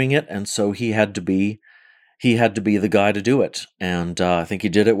interested in doing it, and so he had to be the guy to do it. And I think he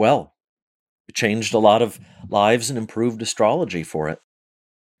did it well. It changed a lot of lives and improved astrology for it.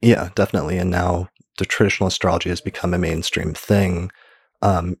 Yeah, definitely. And now the traditional astrology has become a mainstream thing,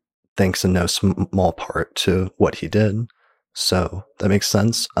 thanks in no small part to what he did. So that makes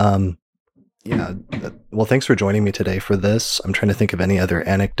sense. Yeah. Well, thanks for joining me today for this. I'm trying to think of any other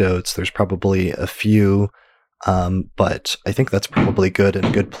anecdotes. There's probably a few, but I think that's probably good and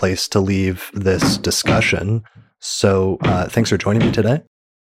a good place to leave this discussion. So thanks for joining me today.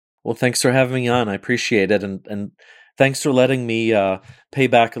 Well, thanks for having me on. I appreciate it. And thanks for letting me pay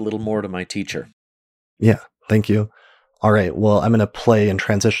back a little more to my teacher. Yeah, thank you. All right. Well, I'm going to play and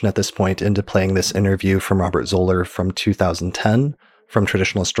transition at this point into playing this interview from Robert Zoller from 2010 from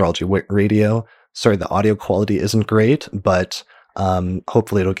Traditional Astrology Radio. Sorry, the audio quality isn't great, but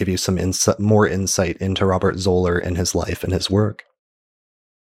hopefully it'll give you some more insight into Robert Zoller and his life and his work.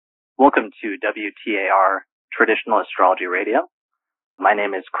 Welcome to WTAR Traditional Astrology Radio. My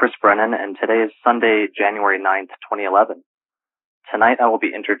name is Chris Brennan, and today is Sunday, January 9th, 2011. Tonight I will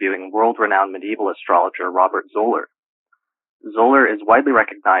be interviewing world-renowned medieval astrologer Robert Zoller. Zoller is widely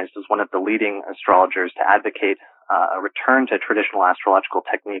recognized as one of the leading astrologers to advocate a return to traditional astrological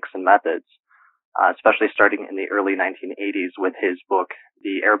techniques and methods, especially starting in the early 1980s with his book,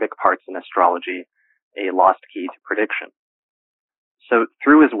 The Arabic Parts in Astrology, A Lost Key to Prediction. So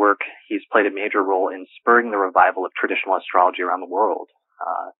through his work, he's played a major role in spurring the revival of traditional astrology around the world,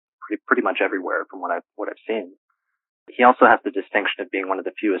 pretty much everywhere from what I've seen. He also has the distinction of being one of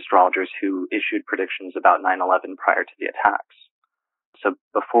the few astrologers who issued predictions about 9/11 prior to the attacks. So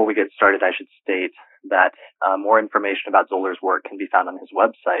before we get started, I should state that more information about Zoller's work can be found on his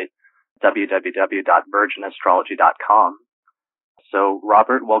website, www.virginastrology.com. So,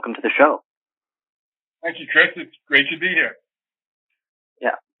 Robert, welcome to the show. Thank you, Chris. It's great to be here.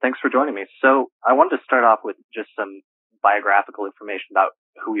 Yeah, thanks for joining me. So I wanted to start off with just some biographical information about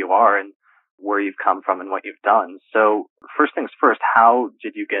who you are and where you've come from and what you've done. So first things first, how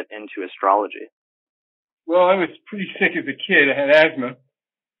did you get into astrology? Well, I was pretty sick as a kid. I had asthma,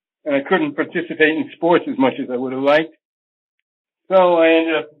 and I couldn't participate in sports as much as I would have liked. So I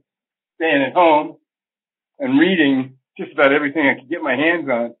ended up staying at home and reading just about everything I could get my hands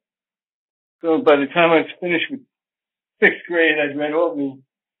on. So by the time I was finished with sixth grade, I'd read all the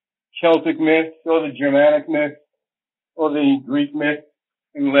Celtic myths, all the Germanic myths, all the Greek myths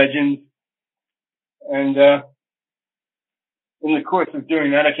and legends. And in the course of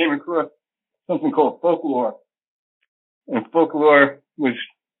doing that, I came across something called folklore. And folklore was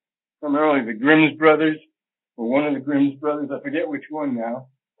primarily the Grimm's brothers, or one of the Grimm's brothers. I forget which one now.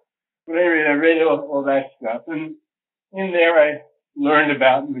 But anyway, I read all that stuff. And in there, I learned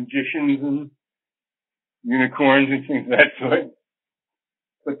about magicians and unicorns and things of that sort.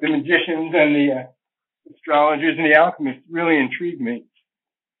 But the magicians and the astrologers and the alchemists really intrigued me.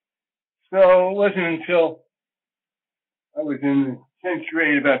 So it wasn't until I was in the 10th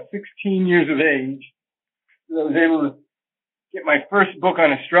grade, about 16 years of age, that I was able to get my first book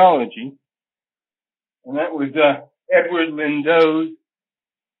on astrology. And that was Edward Lindo's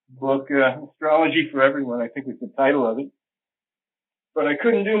book, Astrology for Everyone, I think was the title of it. But I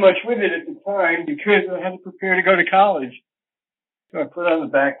couldn't do much with it at the time because I had to prepare to go to college. So I put it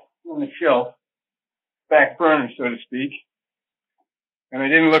on the shelf, back burner, so to speak. And I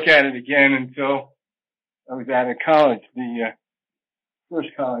didn't look at it again until I was out of college. The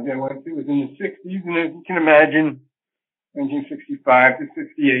first college I went to was in the 60s, and as you can imagine, 1965 to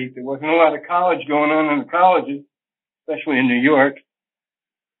 68, there wasn't a lot of college going on in the colleges, especially in New York.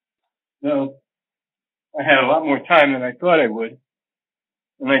 So I had a lot more time than I thought I would.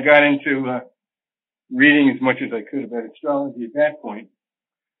 And I got into reading as much as I could about astrology at that point.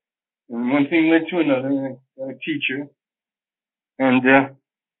 And one thing led to another, and I got a teacher, and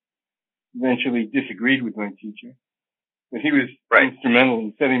eventually disagreed with my teacher. But he was instrumental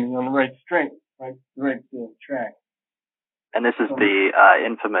in setting me on the right track. And this is the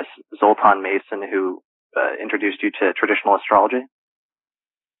infamous Zoltan Mason who introduced you to traditional astrology?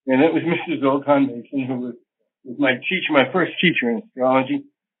 And that was Mr. Zoltan Mason, who was my teacher, my first teacher in astrology,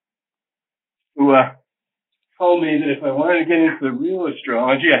 who told me that if I wanted to get into the real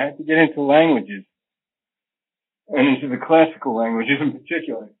astrology, I had to get into languages, and into the classical languages in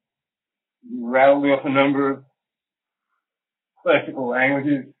particular. He rattled off a number of classical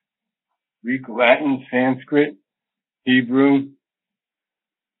languages: Greek, Latin, Sanskrit, Hebrew,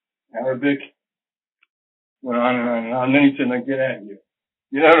 Arabic, went on and on and on. Then he said, "Now get out of here.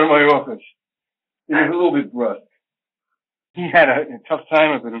 Get out of my office." He was a little bit brusque. He had a tough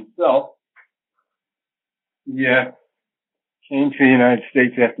time of it himself. He came to the United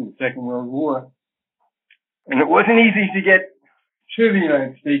States after the Second World War. And it wasn't easy to get to the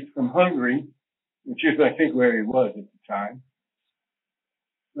United States from Hungary, which is, I think, where he was at the time.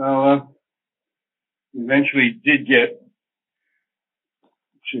 So, eventually did get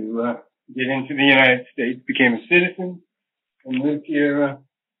into the United States, became a citizen, and lived here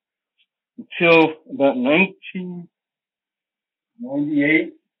until about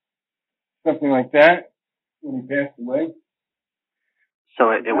 1998, something like that, when he passed away.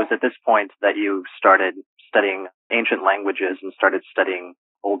 So it was at this point that you started studying ancient languages and started studying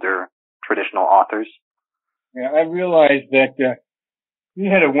older traditional authors? Yeah, I realized that he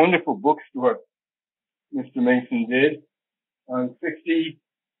had a wonderful bookstore, Mr. Mason did, on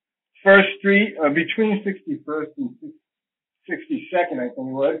 61st Street, between 61st and 62nd, I think it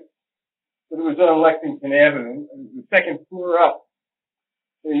was. But it was on Lexington Avenue. It was the second floor up.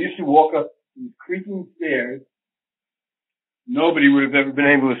 So you used to walk up these creaking stairs. Nobody would have ever been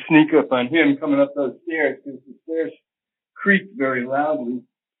able to sneak up on him coming up those stairs because the stairs creaked very loudly.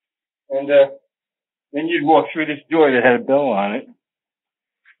 And then you'd walk through this door that had a bell on it.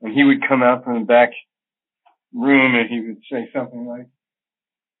 And he would come out from the back room and he would say something like,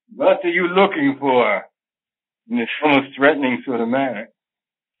 "What are you looking for?" in this almost threatening sort of manner.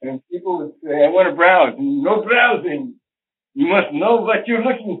 And people would say, I want to browse. And no browsing. You must know what you're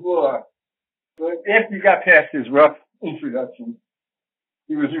looking for. But after you got past his rough introduction,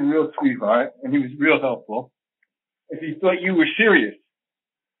 he was a real sweetheart, and he was real helpful. If he thought you were serious.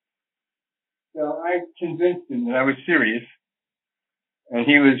 So I convinced him that I was serious, and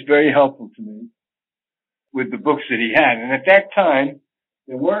he was very helpful to me with the books that he had. And at that time,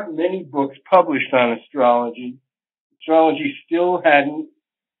 there weren't many books published on astrology. Astrology still hadn't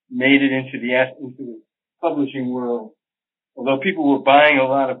made it into the publishing world. Although people were buying a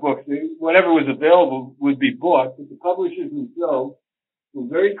lot of books, whatever was available would be bought, but the publishers themselves were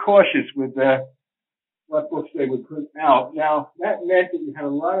very cautious with what books they would put out. Now, that meant that you had a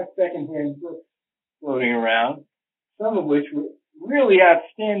lot of secondhand books floating around, some of which were really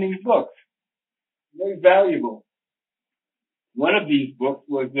outstanding books, very valuable. One of these books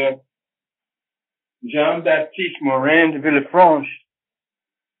was Jean-Baptiste Morin de Villefranche.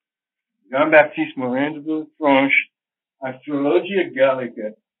 Jean-Baptiste Morin de Villefranche, Astrology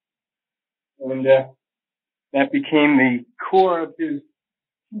Gallica. And that became the core of his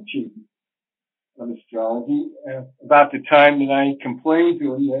teaching of astrology. About the time that I complained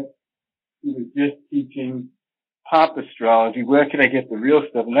to him that he was just teaching pop astrology, where could I get the real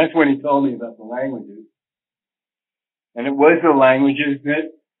stuff? And that's when he told me about the languages. And it was the languages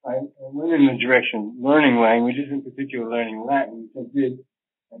that I went in the direction of learning languages, in particular learning Latin, which I did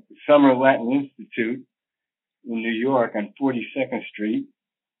at the Summer Latin Institute in New York on 42nd Street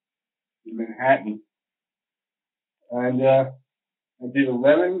in Manhattan. And I did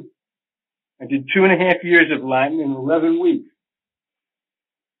 2.5 years of Latin in 11 weeks.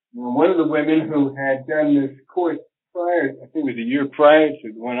 Now, one of the women who had done this course prior, I think it was a year prior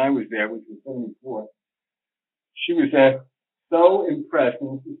to the one I was there, which was 74, she was so impressed,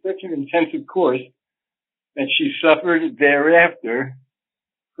 and it was such an intensive course that she suffered thereafter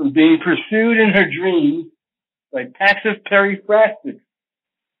from being pursued in her dreams by packs of periphrastics.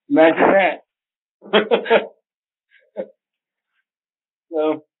 Imagine that.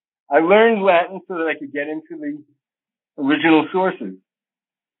 So I learned Latin so that I could get into the original sources.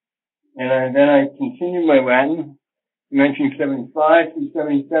 And then I continued my Latin in 1975 through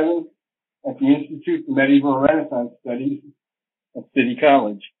 77 at the Institute for Medieval and Renaissance Studies at City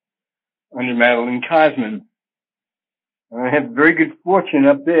College under Madeline Cosman. And I had very good fortune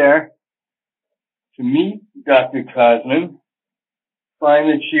up there to meet Dr. Cosman, find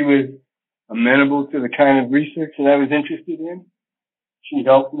that she was amenable to the kind of research that I was interested in. She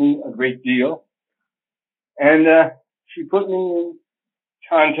helped me a great deal. And she put me in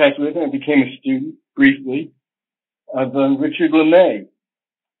contact with, and I became a student, briefly, of Richard LeMay,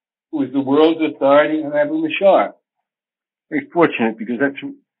 who was the world's authority on Abu Mashar. Very fortunate, because that's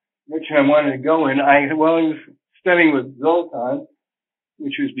the direction I wanted to go in. While I was studying with Zoltan,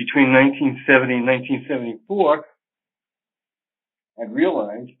 which was between 1970 and 1974, I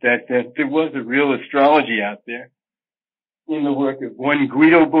realized that there was a real astrology out there in the work of one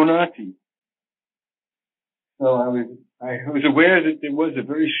Guido Bonatti. So I was aware that there was a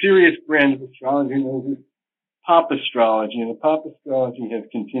very serious brand of astrology known as pop astrology, and the pop astrology has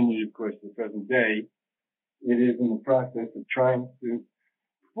continued, of course, to the present day. It is in the process of trying to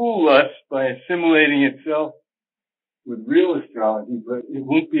fool us by assimilating itself with real astrology, but it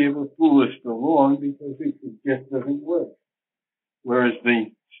won't be able to fool us for long because it just doesn't work. Whereas the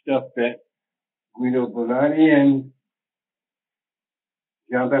stuff that Guido Bonatti and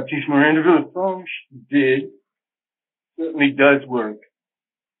Jean-Baptiste Morin de Villefranche did certainly does work.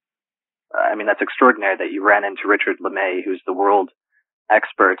 I mean, that's extraordinary that you ran into Richard LeMay, who's the world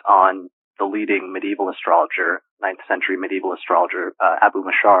expert on the leading medieval astrologer, 9th century medieval astrologer, Abu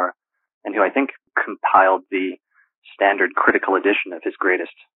Mashar, and who I think compiled the standard critical edition of his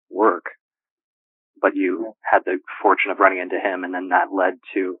greatest work. But you had the fortune of running into him, and then that led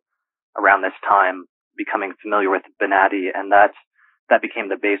to, around this time, becoming familiar with Bonatti, and that became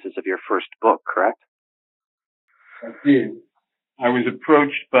the basis of your first book, correct? I did. I was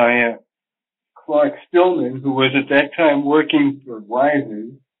approached by Clark Stillman, who was at that time working for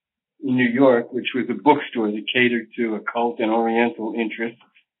Wise's in New York, which was a bookstore that catered to occult and Oriental interests.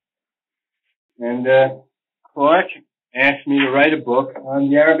 And Clark asked me to write a book on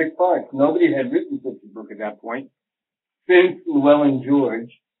the Arabic parts. Nobody had written such a book at that point. Since Llewellyn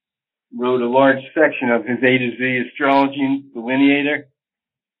George wrote a large section of his A to Z Astrology Delineator,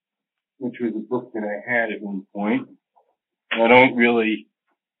 which was a book that I had at one point. I don't really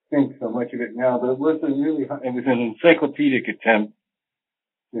think so much of it now, but it was an encyclopedic attempt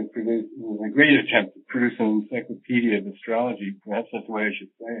to produce, it was a great attempt to produce an encyclopedia of astrology. Perhaps that's the way I should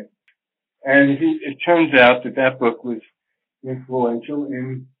say it. And it turns out that book was influential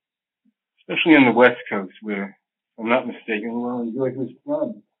in especially on the West Coast, where, if I'm not mistaken, Llewellyn George was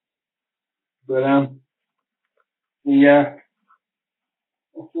from. But the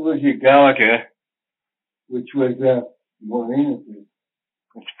Astrology Gallica, which was Maureen,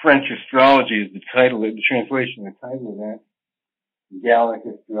 it's French astrology is the title, the translation of the title of that. Gallic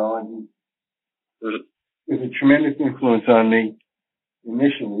astrology. There's a tremendous influence on me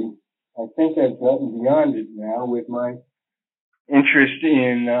initially. I think I've gotten beyond it now with my interest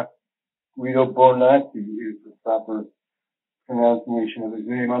in Guido Bonatti, is the proper pronunciation of his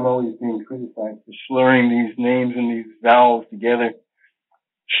name. I'm always being criticized for slurring these names and these vowels together.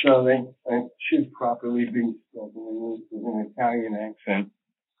 So they should properly be spoken with an Italian accent.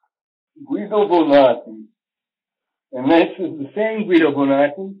 Guido Bonatti. And this is the same Guido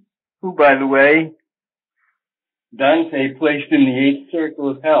Bonatti, who, by the way, Dante placed in the eighth circle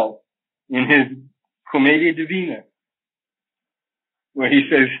of hell in his Commedia Divina, where he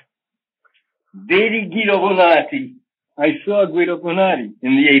says, Vedi Guido Bonatti. I saw Guido Bonatti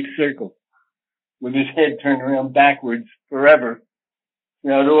in the eighth circle, with his head turned around backwards forever,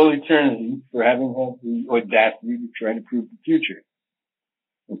 throughout all eternity, for having had the audacity to try to prove the future,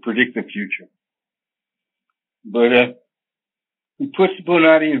 and predict the future. But he puts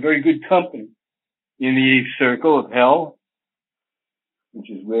Bonatti in very good company in the eighth circle of hell, which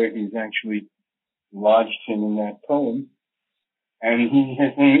is where he's actually lodged him in that poem. And he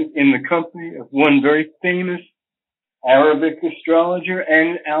has been in the company of one very famous Arabic astrologer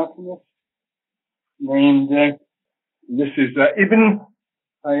and alchemist named, this is Ibn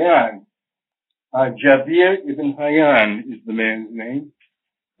Hayyan. Jabir Ibn Hayyan is the man's name,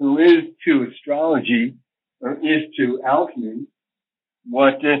 who is to astrology, or is to alchemy,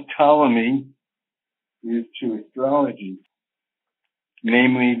 what Ptolemy is to astrology,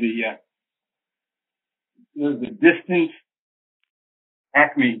 namely the distant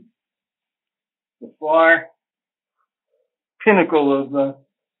acme, the far pinnacle of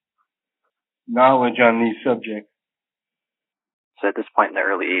knowledge on these subjects. So at this point in the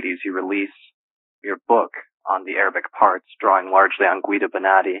early 80s, you release your book on the Arabic parts, drawing largely on Guido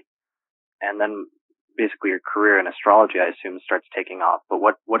Bonatti, and then basically your career in astrology, I assume, starts taking off. But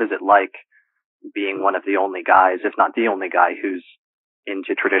what is it like being one of the only guys, if not the only guy, who's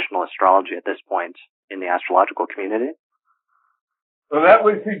into traditional astrology at this point in the astrological community? Well, that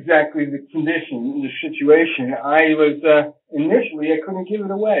was exactly the condition, the situation. I was, initially, I couldn't give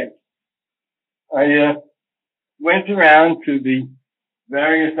it away. I went around to the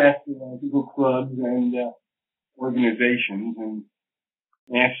various astrological clubs and organizations and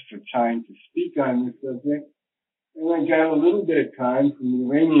asked for time to speak on this subject. And I got a little bit of time from the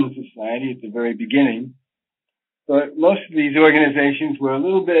Iranian Society at the very beginning. But most of these organizations were a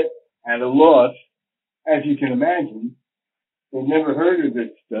little bit at a loss, as you can imagine. They'd never heard of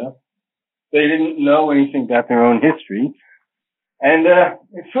this stuff. They didn't know anything about their own history. And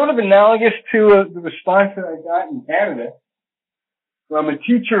it's sort of analogous to the response that I got in Canada from a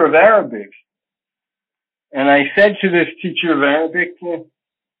teacher of Arabic. And I said to this teacher of Arabic,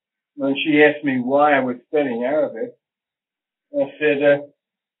 when she asked me why I was studying Arabic, I said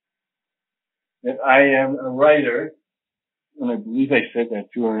that I am a writer, and I believe I said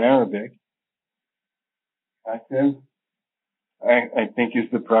that to her in Arabic. I said, I think is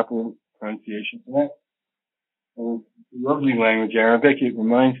the proper pronunciation for that. It's a lovely language, Arabic. It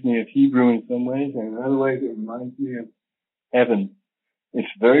reminds me of Hebrew in some ways, and in other ways it reminds me of heaven.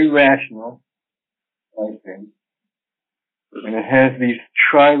 It's very rational, I think. And it has these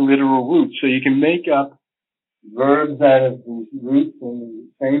triliteral roots, so you can make up verbs out of these roots, and the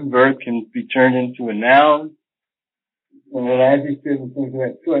same verb can be turned into a noun and an adjective and things of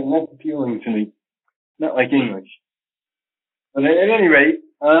that sort. And that's appealing to me. Not like English. But at any rate,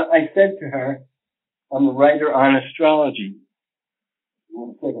 I said to her, I'm a writer on astrology. Well,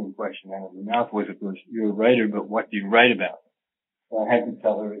 the second question out of her mouth was, of course, you're a writer, but what do you write about? So I had to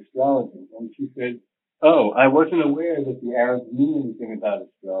tell her astrology. And she said, oh, I wasn't aware that the Arabs knew anything about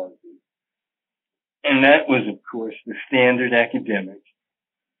astrology. And that was, of course, the standard academic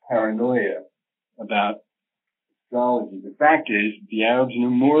paranoia about astrology. The fact is, the Arabs knew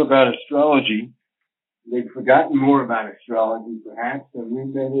more about astrology. They'd forgotten more about astrology, perhaps, than we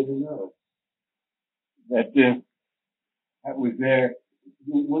men ever know. That was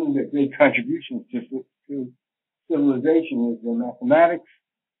one of their great contributions to civilization is their mathematics,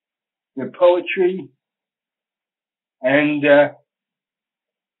 their poetry, and their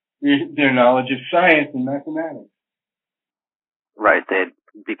knowledge of science and mathematics. Right, they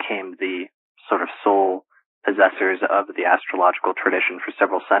became the sort of sole possessors of the astrological tradition for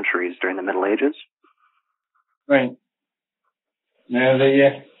several centuries during the Middle Ages. Right. Now,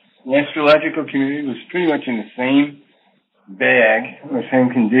 the astrological community was pretty much in the same bag or same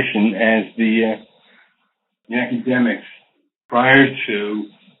condition as the academics prior to,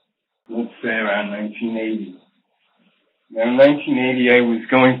 let's say, around 1980. Now, in 1980, I was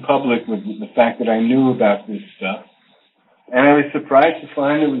going public with the fact that I knew about this stuff, and I was surprised to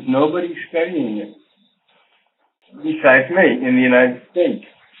find there was nobody studying it besides me in the United States.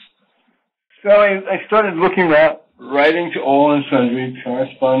 So I started looking around, writing to all and sundry,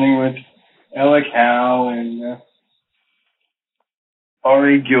 corresponding with Alec Howe and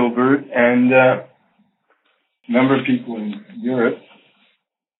R.A. Gilbert and a number of people in Europe,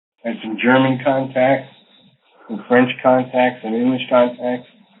 and some German contacts, some French contacts, some English contacts.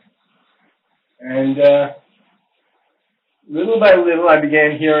 And little by little, I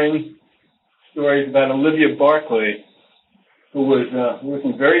began hearing stories about Olivia Barclay, who was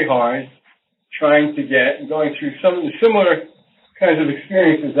working very hard, going through some of the similar kinds of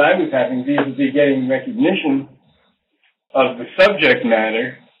experiences I was having, vis-a-vis getting recognition of the subject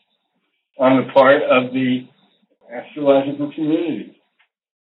matter on the part of the astrological community.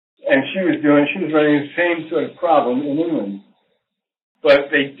 And she was running the same sort of problem in England. But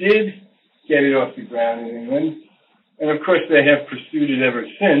they did get it off the ground in England. And of course they have pursued it ever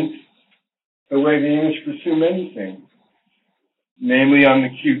since, the way the English pursue many things, namely on the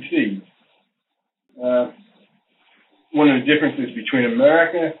QT. One of the differences between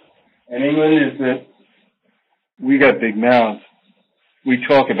America and England is that we got big mouths. We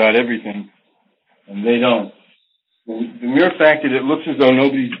talk about everything, and they don't. The mere fact that it looks as though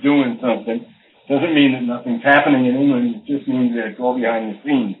nobody's doing something doesn't mean that nothing's happening in England. It just means that it's all behind the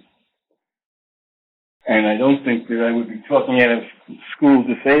scenes. And I don't think that I would be talking out of school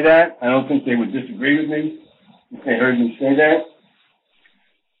to say that. I don't think they would disagree with me if they heard me say that.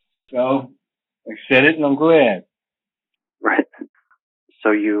 So I said it, and I'm glad. Right.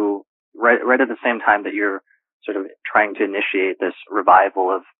 So you, right at the same time that you're sort of trying to initiate this revival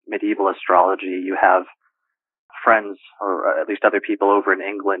of medieval astrology, you have friends, or at least other people over in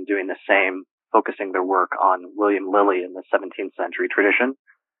England, doing the same, focusing their work on William Lilly in the 17th century tradition.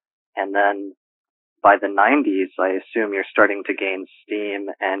 And then by the 90s, I assume you're starting to gain steam,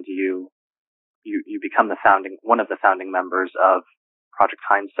 and you become one of the founding members of Project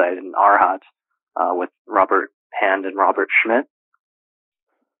Hindsight in Arhat, with Robert Hand and Robert Schmidt.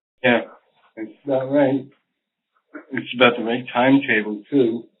 Yeah, that's about right. It's about the right timetable,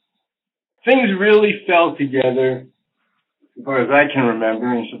 too. Things really fell together, as far as I can remember,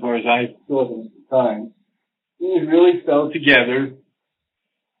 and so far as I saw them at the time. Things really fell together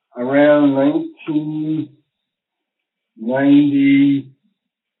around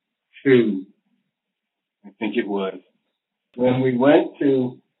 1992, I think it was, when we went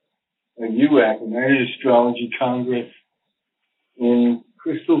to a UAC, United Astrology Congress, in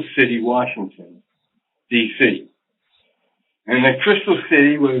Crystal City, Washington, D.C. And the Crystal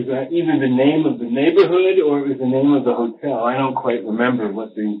City was either the name of the neighborhood or it was the name of the hotel. I don't quite remember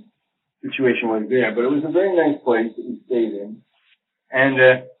what the situation was there, but it was a very nice place that we stayed in. And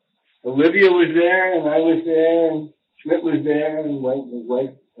Olivia was there, and I was there, and Schmidt was there, and his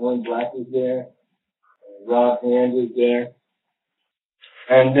wife, Ellen Black, was there. Rob Hand was there.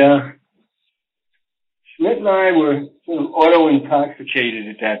 And Schmidt and I were sort of auto-intoxicated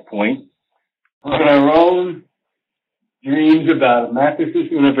at that point on our own dreams about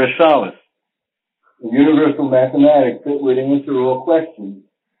Mathematicus Universalis, the universal mathematics that would answer all questions.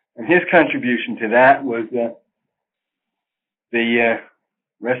 And his contribution to that was the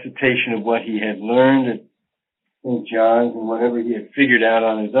recitation of what he had learned at St. John's and whatever he had figured out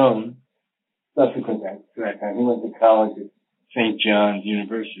on his own. Subsequent to that time, he went to college at St. John's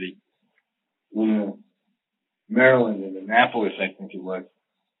University in Maryland, in Annapolis, I think it was.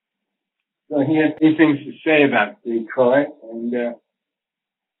 So he had many things to say about Descartes and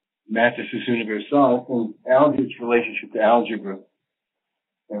Mathematicus Universalis and algebra's relationship to algebra.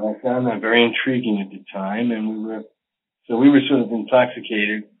 And I found that very intriguing at the time, and we were sort of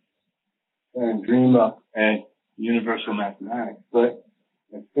intoxicated and dream up at universal mathematics. But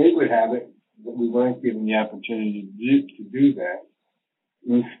as fate would have it, that we weren't given the opportunity to do that.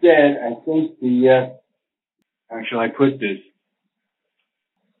 Instead, I think how shall I put this?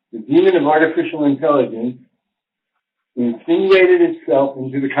 The demon of artificial intelligence insinuated itself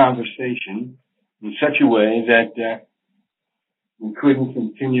into the conversation in such a way that we couldn't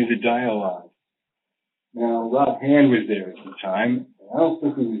continue the dialogue. Now, Rob Hand was there at the time. I don't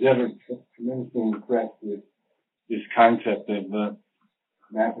think he was ever tremendously impressed with this concept of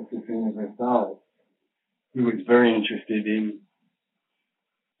Mathematicus Universalis. He was very interested in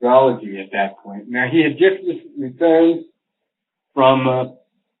astrology at that point. Now, he had just returned from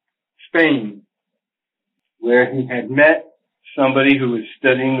Spain, where he had met somebody who was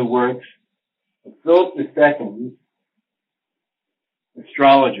studying the works of Philip II,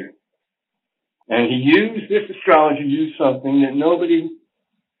 astrologer. And this astrologer used something that nobody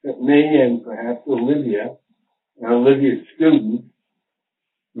but me and perhaps Olivia and Olivia's students,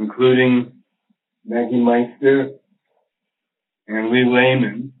 including Maggie Meister and Lee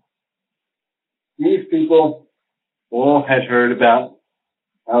Lehman, these people all had heard about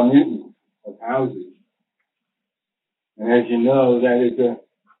our mutants of houses. And as you know, that is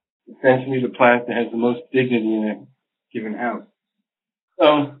essentially the planet that has the most dignity in a given house.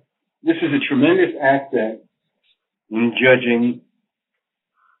 So this is a tremendous asset in judging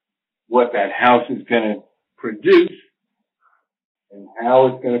what that house is going to produce and how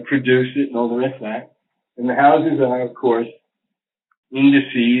it's going to produce it and all the rest of that. And the houses are, of course,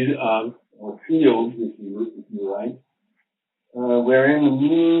 indices of, or fields, if you like, wherein the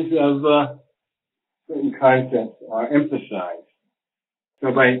meanings of certain concepts are emphasized.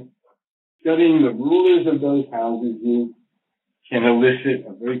 So by studying the rulers of those houses, you can elicit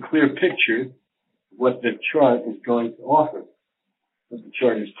a very clear picture of what the chart is going to offer, what the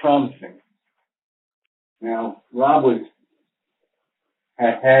chart is promising. Now, Rob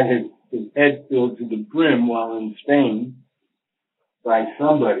had his head filled to the brim while in Spain by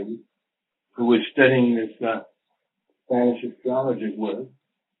somebody who was studying this Spanish astrologer's work.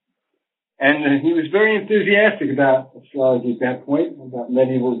 And he was very enthusiastic about astrology at that point, about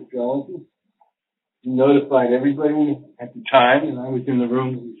medieval astrology. He notified everybody at the time, and I was in the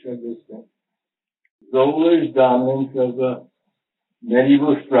room when he said this, that Zoller's dominance of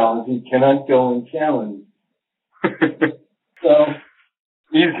medieval astrology cannot go unchallenged. So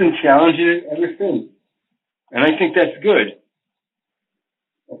he's been challenging it ever since. And I think that's good.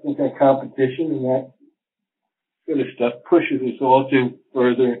 I think that competition and that sort of stuff pushes us all to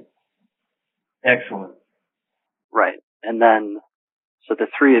further excellence. Right. And then, so the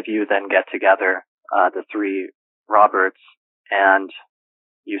three of you then get together, the three Roberts, and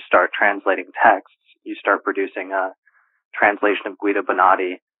you start translating texts. You start producing a translation of Guido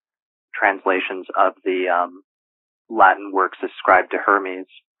Bonatti, translations of the Latin works ascribed to Hermes,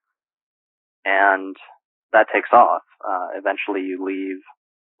 and that takes off. Eventually you leave,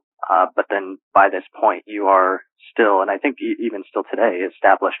 but then by this point you are still, and I think even still today,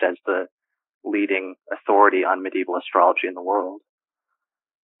 established as the leading authority on medieval astrology in the world.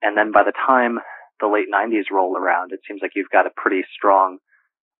 And then by the time the late 90s roll around, it seems like you've got a pretty strong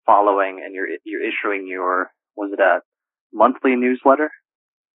following, and you're issuing your, was it a monthly newsletter?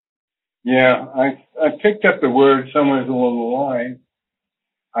 Yeah, I picked up the word somewhere along the line.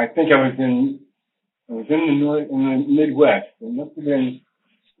 I think I was in the Midwest. It must have been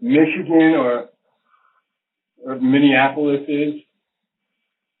Michigan or Minneapolis is.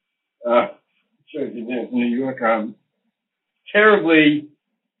 Sure, it is New York. Terribly,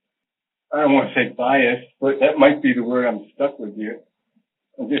 I don't want to say biased, but that might be the word I'm stuck with here.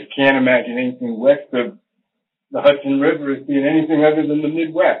 I just can't imagine anything west of the Hudson River as being anything other than the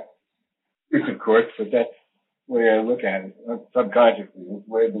Midwest. Which, of course, but that's the way I look at it. Subconsciously, that's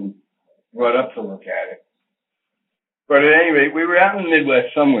the way I've been brought up to look at it. But at any rate, we were out in the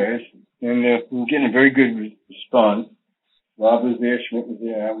Midwest somewhere, and we were getting a very good response. Rob was there, Schmidt was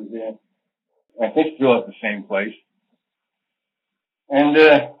there, I was there. I think still at the same place. And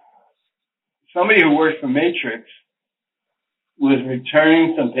somebody who works for Matrix was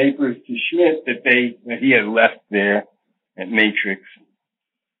returning some papers to Schmidt that he had left there at Matrix.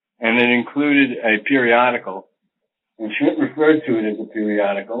 And it included a periodical. And Schmidt referred to it as a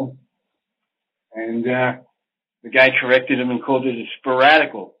periodical. And the guy corrected him and called it a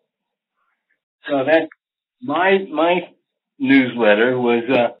sporadical. So that my newsletter was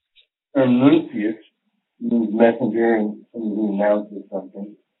from Nuncius, who's messenger and somebody who announces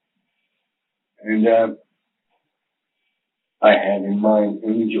something. And I had in mind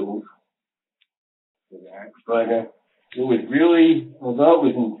angels for that. But it was really, although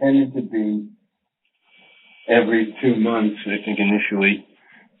it was intended to be every 2 months, I think initially,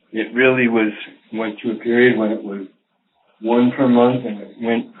 it really went to a period when it was one per month, and it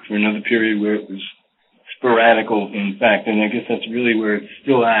went to another period where it was sporadical, in fact. And I guess that's really where it's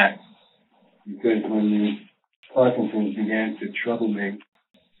still at, because when the Parkinson's began to trouble me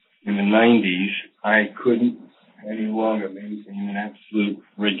in the 90s, I couldn't any longer maintain an absolute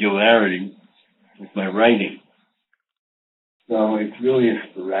regularity with my writing. So it's really a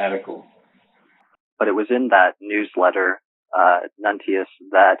sporadical. But it was in that newsletter, Nuntius,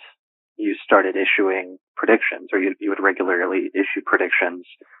 that you started issuing predictions, or you would regularly issue predictions.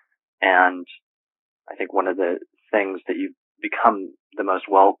 And I think one of the things that you've become the most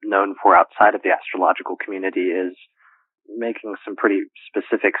well known for outside of the astrological community is making some pretty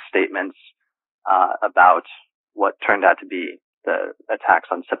specific statements about what turned out to be the attacks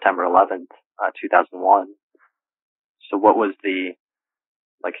on September 11th, 2001. So what was can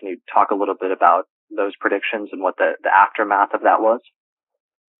you talk a little bit about those predictions and what the aftermath of that was?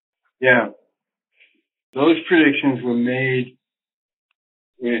 Yeah. Those predictions were made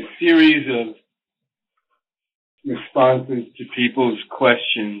in a series of responses to people's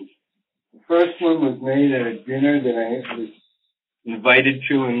questions. The first one was made at a dinner that I was invited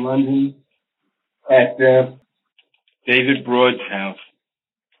to in London at David Broad's house.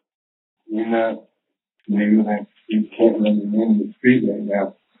 You can't remember the name of the street right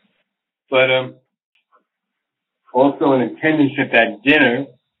now. But also in attendance at that dinner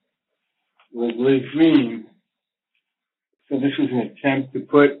was Liz Green. So this was an attempt to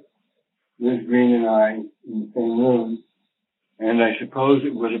put Liz Green and I in the same room. And I suppose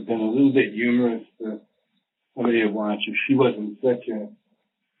it would have been a little bit humorous for somebody to watch if she wasn't such a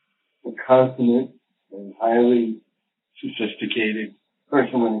consummate and highly sophisticated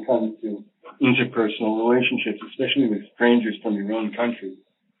person when it comes to interpersonal relationships, especially with strangers from your own country.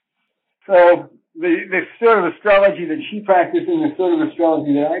 So the sort of astrology that she practiced and the sort of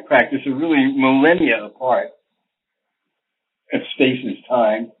astrology that I practice are really millennia apart at space is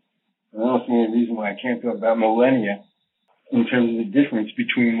time. I don't see any reason why I can't talk about millennia in terms of the difference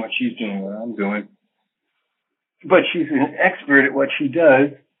between what she's doing and what I'm doing. But she's an expert at what she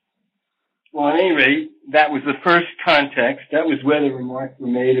does. Well, at any rate, that was the first context. That was where the remarks were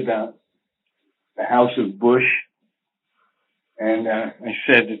made about the House of Bush. And I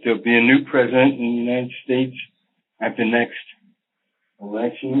said that there'll be a new president in the United States at the next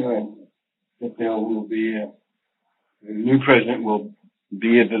election, and that there will be a new president will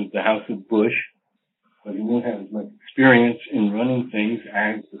be at the House of Bush, but he won't have as much experience in running things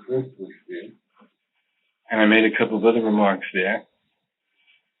as the first Bush did. And I made a couple of other remarks there.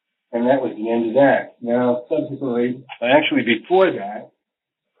 And that was the end of that. Now, subsequently, actually before that,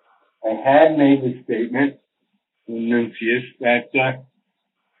 I had made the statement to the Nuncius that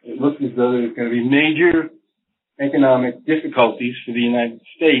it looked as though there was going to be major economic difficulties for the United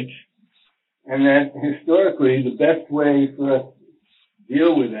States, and that historically the best way for us to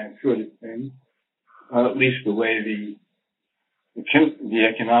deal with that sort of thing, at least the way the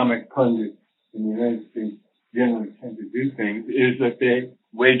economic pundits in the United States generally tend to do things, is that they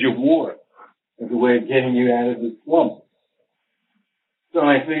wage a war as a way of getting you out of the slump. So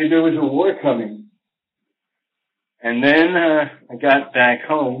I figured there was a war coming. And then I got back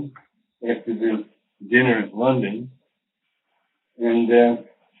home after the dinner in London and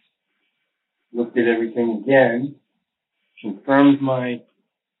looked at everything again, confirmed my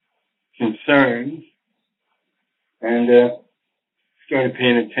concerns, and started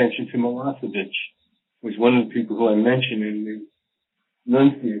paying attention to Milosevic, who was one of the people who I mentioned in the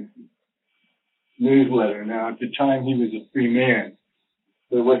Nuncius newsletter. Now, at the time, he was a free man,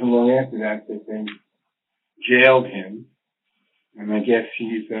 so it wasn't long after that they jailed him, and I guess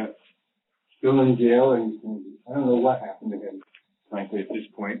he's still in jail, and I don't know what happened to him, frankly, at this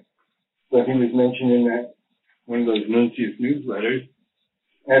point. But he was mentioned in that one of those Nuncius newsletters,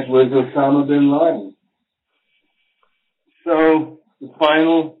 as was Osama bin Laden. So the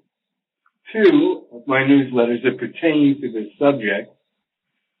final two of my newsletters that pertain to this subject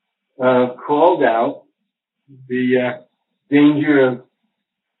called out the danger of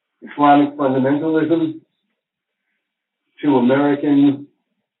Islamic fundamentalism to American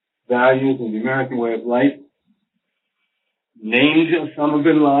values and the American way of life, named Osama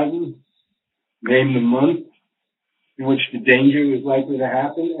bin Laden, named the month in which the danger was likely to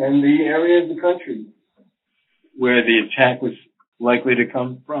happen, and the area of the country where the attack was likely to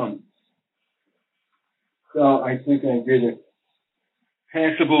come from. So I think I did a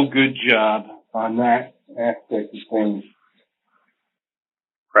passable good job on that aspect of things.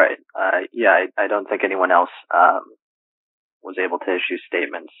 Right. I don't think anyone else was able to issue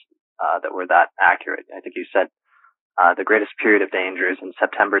statements that were that accurate. I think you said the greatest period of danger is in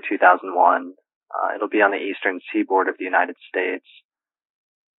September 2001. It'll be on the eastern seaboard of the United States.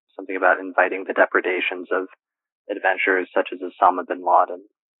 Something about inviting the depredations of adventurers such as Osama bin Laden.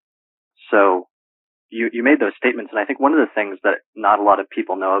 So you made those statements, and I think one of the things that not a lot of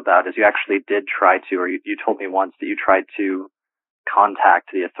people know about is you actually did try to, or you told me once that you tried to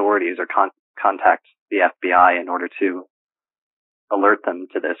contact the authorities or contact the FBI in order to alert them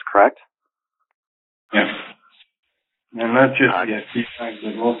to this, correct? Yeah. And not just the FBI,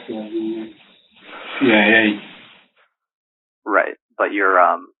 but also the CIA. Right. But your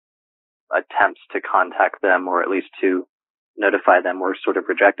attempts to contact them, or at least to notify them were sort of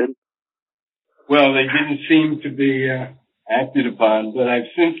rejected? Well, they didn't seem to be acted upon, but I've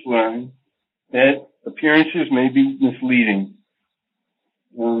since learned that appearances may be misleading.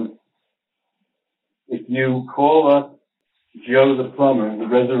 If you call up Joe the plumber, the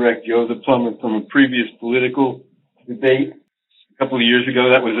resurrect Joe the plumber from a previous political debate a couple of years ago,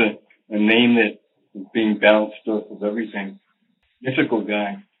 that was a name that was being bounced off of everything. Mythical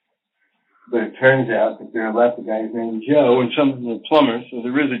guy. But it turns out that there are lots of guys named Joe, and some of them are plumbers, so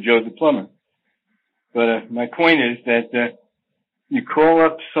there is a Joe the plumber. But my point is that you call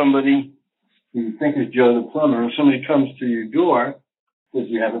up somebody who you think is Joe the plumber, and somebody comes to your door, says,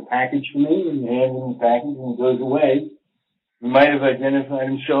 you have a package for me, and you hand him the package, and he goes away. He might have identified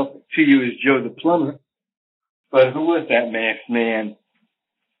himself to you as Joe the plumber, but who was that masked man?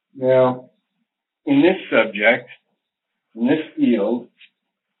 Now, in this subject, in this field,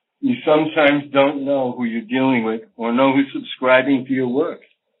 you sometimes don't know who you're dealing with or know who's subscribing to your work.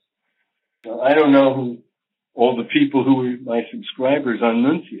 So I don't know who all the people who were my subscribers on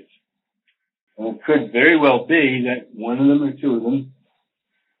Nuncius. And it could very well be that one of them or two of them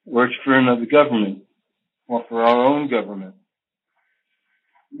works for another government or for our own government.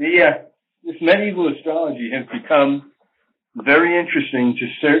 This medieval astrology has become very interesting to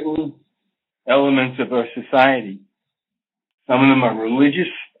certain elements of our society. Some of them are religious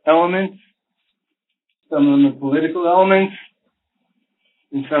elements, some of them are political elements,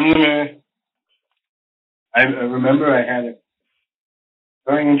 and some of them are... I remember I had a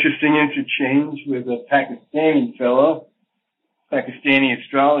very interesting interchange with a Pakistani fellow, Pakistani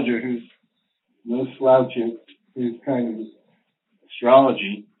astrologer who's no slouch in his kind of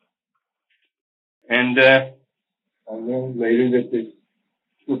astrology. And I learned later that there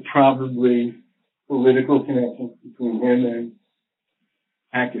were probably political connections between him and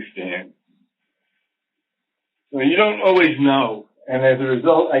Pakistan. So you don't always know. And as a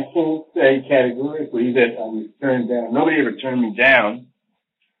result, I can't say categorically that I was turned down. Nobody ever turned me down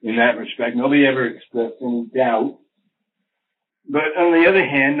in that respect. Nobody ever expressed any doubt. But on the other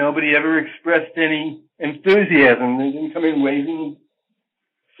hand, nobody ever expressed any enthusiasm. They didn't come in waving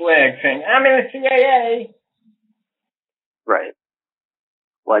flags saying, I'm in the CIA. Right.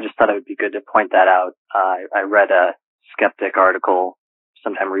 Well, I just thought it would be good to point that out. I read a Skeptic article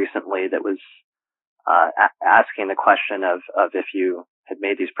sometime recently that was asking the question of if you had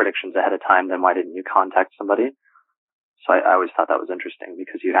made these predictions ahead of time, then why didn't you contact somebody? So I always thought that was interesting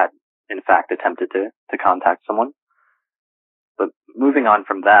because you had, in fact, attempted to contact someone. But moving on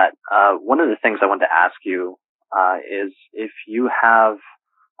from that, one of the things I wanted to ask you is if you have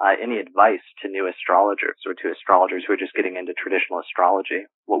any advice to new astrologers or to astrologers who are just getting into traditional astrology.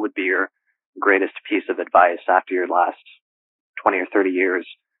 What would be your greatest piece of advice after your last 20 or 30 years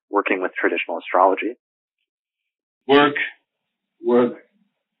working with traditional astrology? Work, work,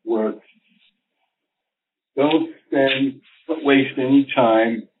 work. Don't waste any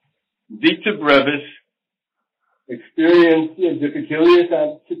time. Vita brevis, experientia difficilius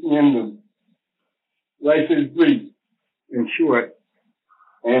ad cipiendum. Life is brief and short,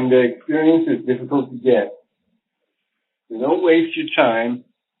 and experience is difficult to get. So don't waste your time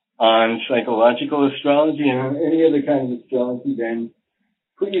on psychological astrology and on any other kind of astrology. Then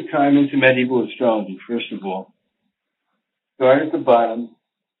put your time into medieval astrology, first of all. Start at the bottom.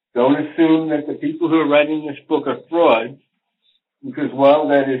 Don't assume that the people who are writing this book are frauds, because while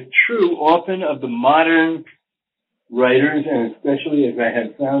that is true often of the modern writers, and especially as I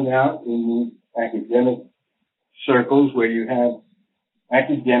have found out in the academic circles where you have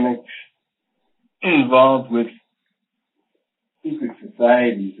academics involved with secret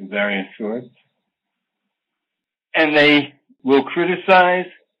societies of various sorts, and they will criticize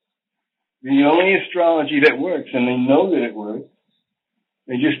the only astrology that works, and they know that it works.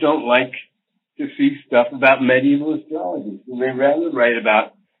 They just don't like to see stuff about medieval astrology. So they rather write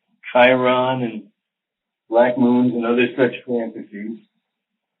about Chiron and black moons and other such fantasies.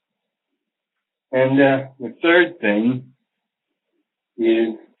 And the third thing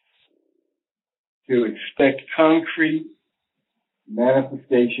is to expect concrete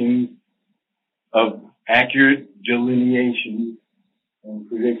manifestations of accurate delineations and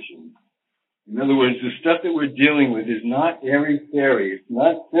predictions. In other words, the stuff that we're dealing with is not airy-fairy. It's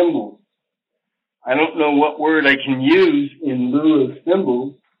not symbols. I don't know what word I can use in lieu of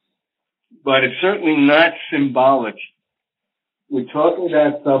symbols, but it's certainly not symbolic. We're talking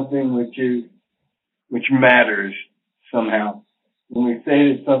about something which matters somehow. When we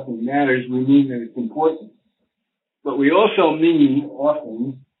say that something matters, we mean that it's important. But we also mean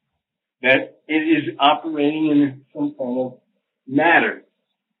often that it is operating in some kind of matter.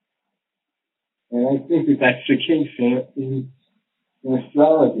 And I think that that's the case in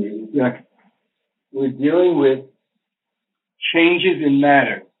astrology. We're dealing with changes in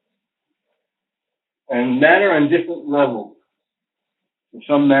matter. And matter on different levels.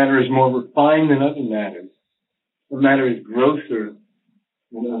 Some matter is more refined than other matters. Some matter is grosser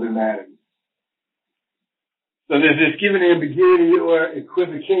than other matters. So there's this given ambiguity or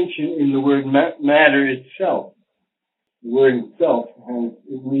equivocation in the word matter itself. The word itself has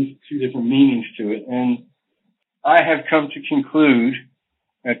at least two different meanings to it. And I have come to conclude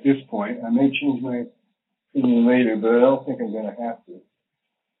at this point, I may change my opinion later, but I don't think I'm going to have to.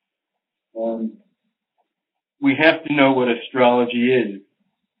 We have to know what astrology is.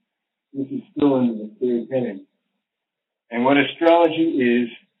 This is still under the third heading. And what astrology is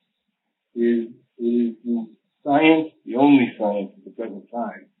the science, the only science at the present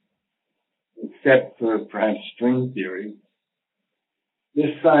time, except for perhaps string theory.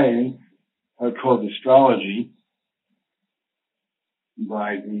 This science, called astrology,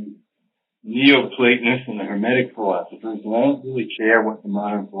 by the Neoplatonists and the Hermetic philosophers, and I don't really care what the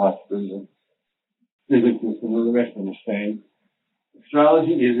modern philosophers and physicists and all the rest of them are saying.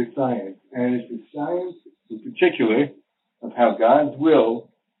 Astrology is a science, and it's a science in particular of how God's will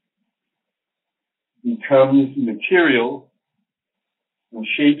becomes material and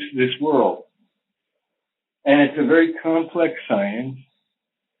shapes this world. And it's a very complex science,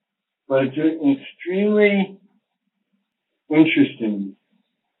 but it's an extremely interesting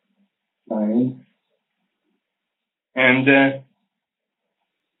science. And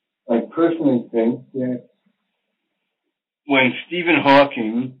I personally think that when Stephen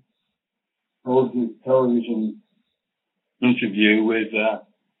Hawking holds his television interview with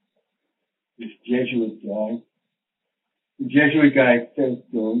this Jesuit guy, the Jesuit guy says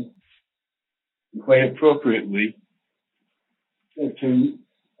to him, quite appropriately, said to him,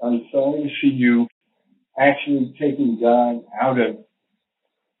 I'm sorry to see you actually taking God out of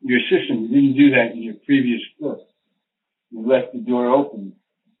your system. You didn't do that in your previous book. You left the door open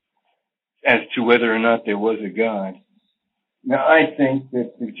as to whether or not there was a God. Now, I think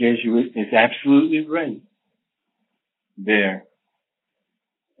that the Jesuit is absolutely right there.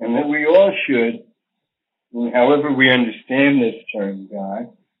 And that we all should, however we understand this term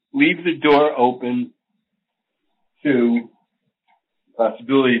God, leave the door open to the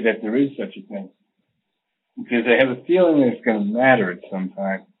possibility that there is such a thing. Because I have a feeling that it's going to matter at some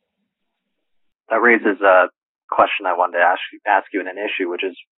time. That raises a question I wanted to ask you in an issue, which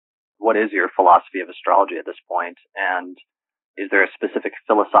is, what is your philosophy of astrology at this point? And is there a specific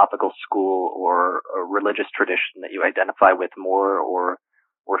philosophical school or a religious tradition that you identify with more or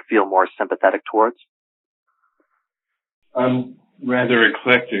feel more sympathetic towards? I'm rather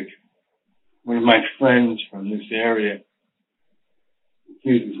eclectic. One of my friends from this area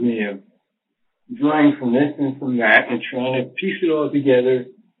accuses me of drawing from this and from that and trying to piece it all together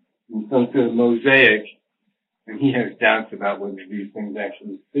in some sort of mosaic. And he has doubts about whether these things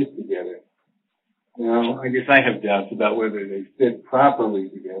actually fit together. You know, I guess I have doubts about whether they fit properly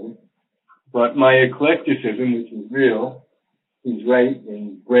together. But my eclecticism, which is real, is right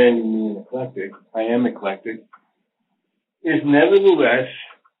in branding me an eclectic. I am eclectic. Is nevertheless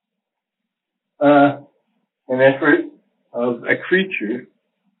an effort of a creature,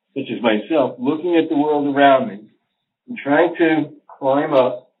 such as myself, looking at the world around me and trying to climb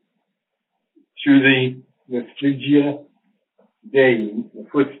up through the Stygia Dei, the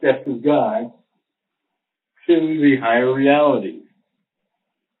footsteps of God, to the higher realities.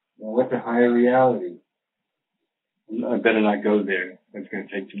 Now, what's a higher reality? I better not go there. That's going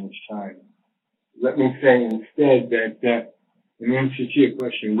to take too much time. Let me say instead that in answer to your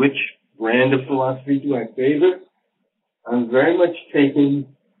question, which brand of philosophy do I favor? I'm very much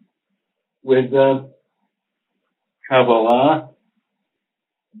taken with Kabbalah,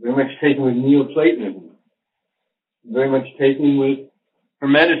 very much taken with Neoplatonism, very much taken with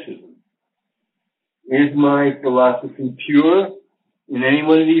Hermeticism. Is my philosophy pure in any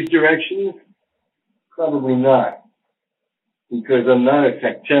one of these directions? Probably not, because I'm not a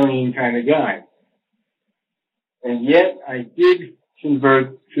sectarian kind of guy. And yet I did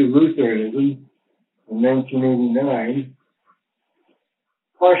convert to Lutheranism in 1989,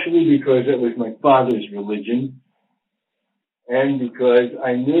 partially because it was my father's religion, and because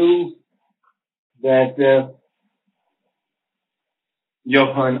I knew that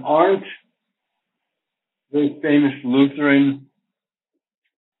Johann Arndt, the famous Lutheran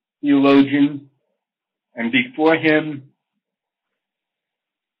theologian, and before him,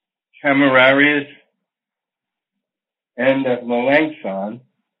 Camerarius and Melanchthon,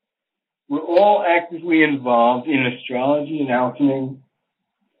 were all actively involved in astrology and alchemy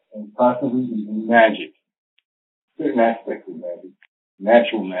and possibly even magic. Certain aspects of magic,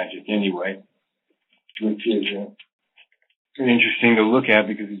 natural magic anyway, which is very interesting to look at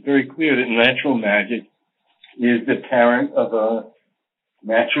because it's very clear that natural magic is the parent of a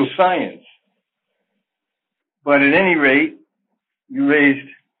natural science. But at any rate, you raised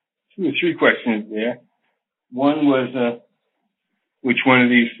 2 or 3 questions there. One was, which one of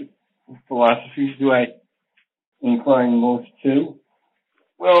these philosophies do I incline most to?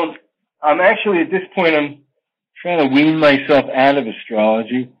 Well, I'm actually, at this point, I'm trying to wean myself out of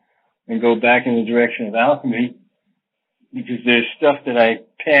astrology and go back in the direction of alchemy because there's stuff that I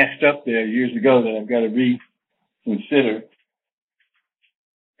passed up there years ago that I've got to reconsider.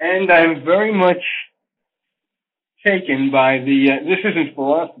 And I'm very much taken by this isn't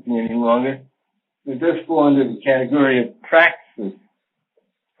philosophy any longer. It does fall under the category of practice.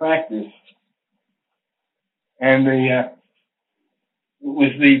 And it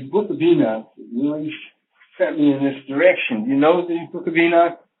was the Book of Enoch that really set me in this direction. You know the Book of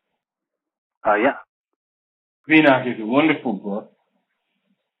Enoch? Yeah. Enoch is a wonderful book,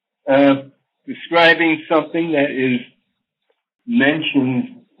 describing something that is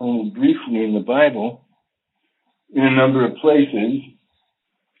mentioned only briefly in the Bible in a number of places.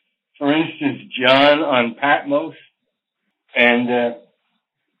 For instance, John on Patmos, and, if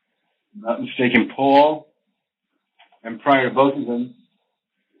I'm not mistaken, Paul, and prior to both of them,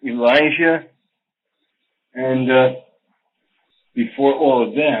 Elijah, and before all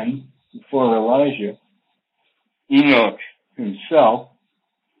of them, before Elijah, Enoch himself,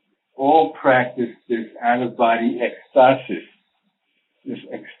 all practiced this out-of-body ecstasis, this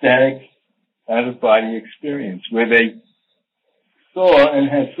ecstatic out-of-body experience, where they saw and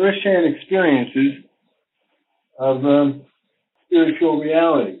had first-hand experiences of spiritual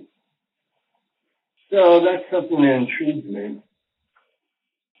reality. So that's something that intrigues me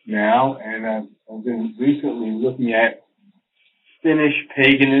now, and I've been recently looking at Finnish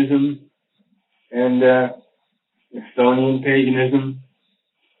paganism and Estonian paganism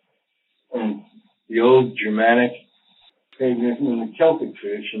and the old Germanic paganism and the Celtic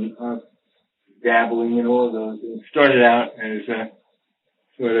tradition of dabbling in all of those. It started out as a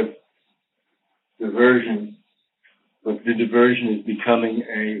sort of diversion, but the diversion is becoming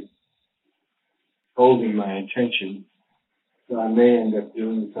holding my attention. So I may end up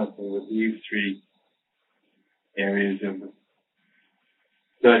doing something with these 3 areas of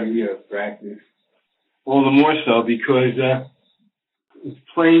study or practice. All the more so because it's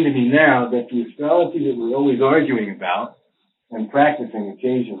plain to me now that the astrology that we're always arguing about and practicing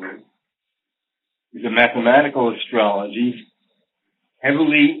occasionally is a mathematical astrology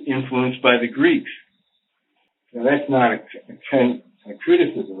heavily influenced by the Greeks. Now that's not a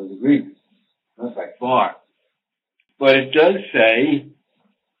criticism of the Greeks, not by far. But it does say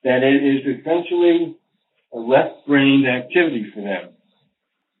that it is essentially a left-brained activity for them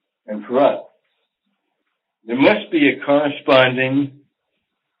and for us. There must be a corresponding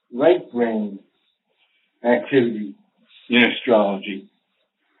right-brain activity in astrology.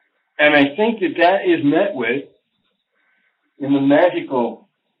 And I think that is met with in the magical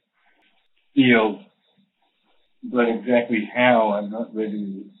field, but exactly how, I'm not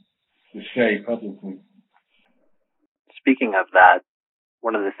ready to say publicly. Speaking of that,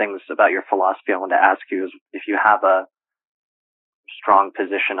 one of the things about your philosophy I want to ask you is if you have a strong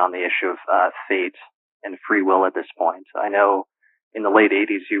position on the issue of fate and free will at this point. I know in the late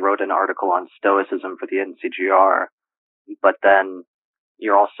 80s you wrote an article on Stoicism for the NCGR, but then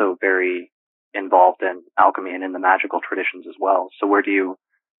you're also very involved in alchemy and in the magical traditions as well. So where do you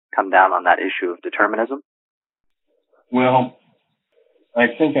come down on that issue of determinism? Well, I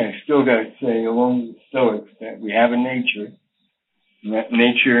think I still got to say, along with the Stoics, that we have a nature, and that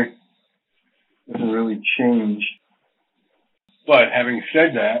nature doesn't really change. But having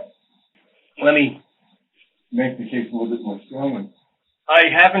said that, let me make the case a little bit more strongly. I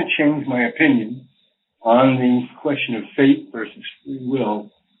haven't changed my opinion on the question of fate versus free will,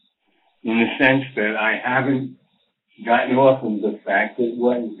 in the sense that I haven't gotten off of the fact that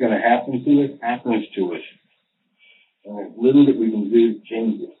what is going to happen to us happens to us. And there's little that we can do to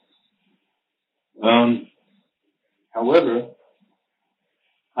change it. However,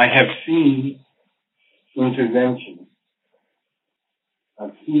 I have seen intervention.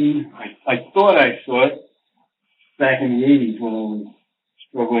 I thought I saw it back in the 80s when I was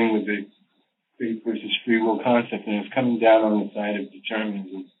struggling with the fate versus free will concept, and it's coming down on the side of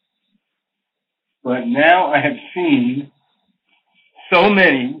determinism. But now I have seen so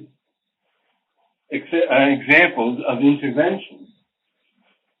many examples of intervention,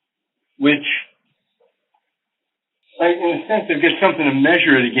 which in a sense, I've got something to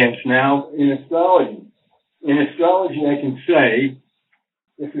measure it against now in astrology. In astrology, I can say,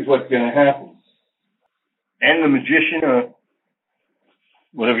 this is what's going to happen. And the magician, or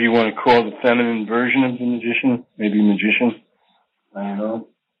whatever you want to call the feminine version of the magician, maybe magician, I don't know.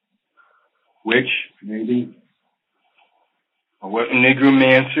 Witch, maybe. A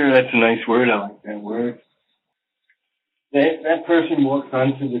nigromancer, that's a nice word, I like that word. That person walks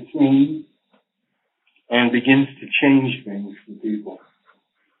onto the scene and begins to change things for people.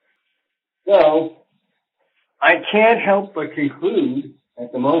 So, I can't help but conclude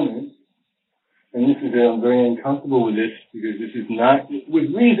at the moment, and this is, I'm very uncomfortable with this, because this is not,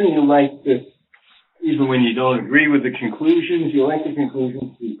 with reason you like this, even when you don't agree with the conclusions, you like the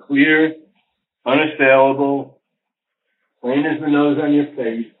conclusions to be clear, unassailable, plain as the nose on your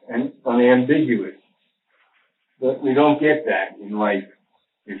face, and unambiguous. But we don't get that in life,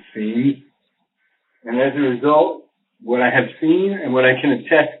 it seems. And as a result, what I have seen and what I can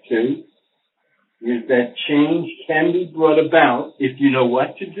attest to is that change can be brought about if you know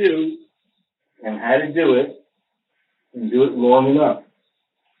what to do and how to do it, and do it long enough.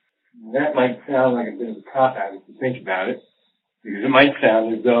 That might sound like a bit of a cop-out if you think about it, because it might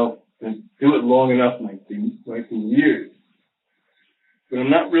sound as though to do it long enough might be years. But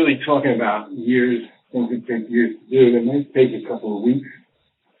I'm not really talking about years, things that take years to do. It might take a couple of weeks.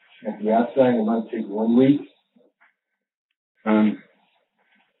 At the outside, it might take 1 week.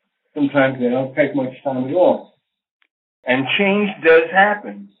 Sometimes they don't take much time at all. And change does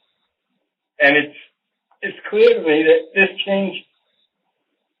happen. And it's clear to me that this change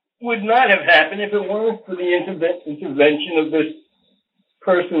would not have happened if it weren't for the intervention of this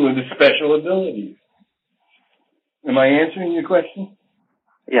person with the special abilities. Am I answering your question?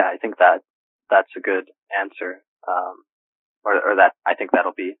 Yeah, I think that's a good answer. Or that, I think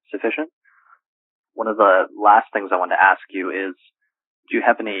that'll be sufficient. One of the last things I want to ask you is, do you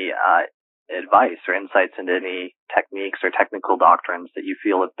have any advice or insights into any techniques or technical doctrines that you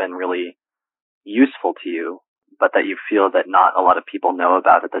feel have been really useful to you, but that you feel that not a lot of people know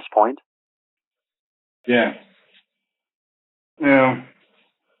about at this point? Yeah. Now,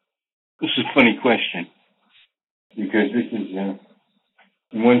 this is a funny question, because this is,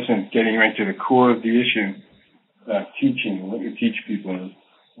 in one sense, getting right to the core of the issue about teaching and what you teach people and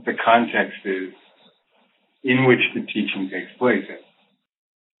what the context is in which the teaching takes place.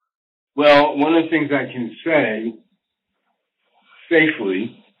 Well, one of the things I can say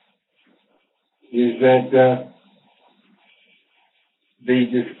safely is that the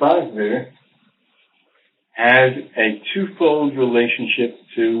dispositor has a twofold relationship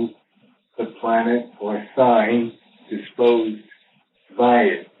to the planet or sign disposed by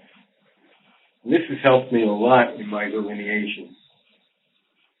it. And this has helped me a lot in my delineation.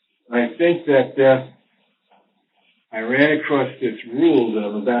 I think that I ran across this rule that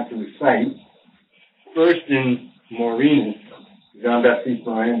I'm about to recite, first in Maureenus, Jean-Baptiste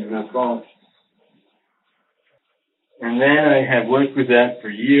Maureen in France. And then I have worked with that for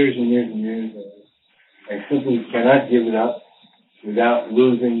years and years and years. I simply cannot give it up without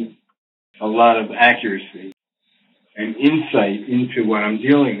losing a lot of accuracy and insight into what I'm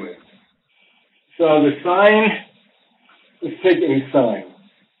dealing with. So the sign, let's take any sign.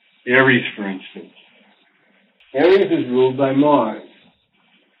 Aries, for instance. Aries is ruled by Mars.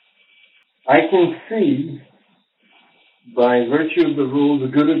 I can see, by virtue of the rule, the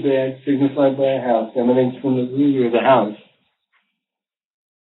good or bad signified by a house emanates from the ruler of the house.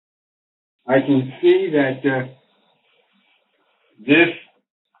 I can see that this,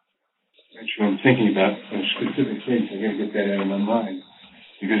 actually I'm thinking about a specific case. I gotta get that out of my mind,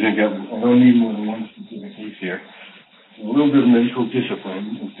 because I don't need more than one specific case here. A little bit of mental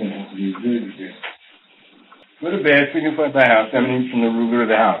discipline is going to have to be exerted here. Good or bad signified by a house emanating from the ruler of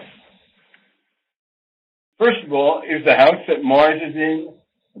the house. First of all, is the house that Mars is in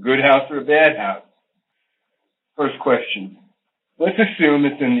a good house or a bad house? First question. Let's assume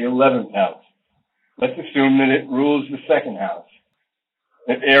it's in the 11th house. Let's assume that it rules the second house,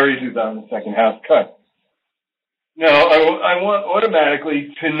 that Aries is on the second house cut. Now, I want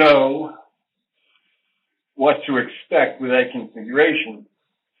automatically to know what to expect with that configuration.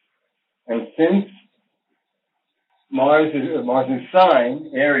 And since Mars'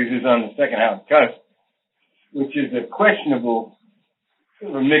 sign, Aries, is on the second house cusp, which is a questionable,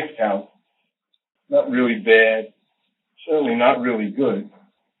 sort of a mixed house, not really bad, certainly not really good.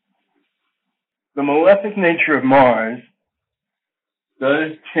 The malefic nature of Mars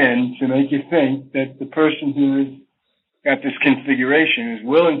does tend to make you think that the person who has got this configuration is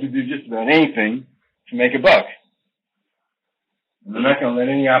willing to do just about anything to make a buck. And they're not going to let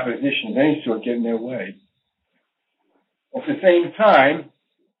any opposition of any sort get in their way. At the same time,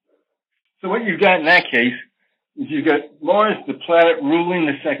 so what you've got in that case is you've got Mars, the planet ruling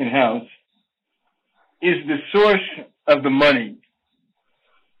the second house, is the source of the money.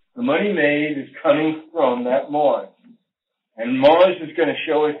 The money made is coming from that Mars. And Mars is going to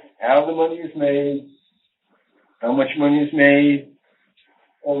show us how the money is made, how much money is made,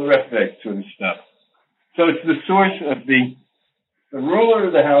 all the rest of that sort of stuff. So it's the source of the ruler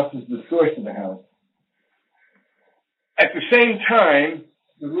of the house is the source of the house. At the same time,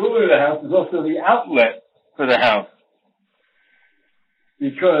 the ruler of the house is also the outlet for the house.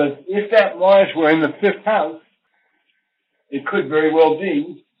 Because if that Mars were in the fifth house, it could very well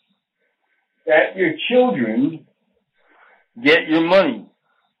be that your children get your money.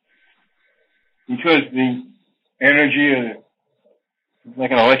 Because the energy is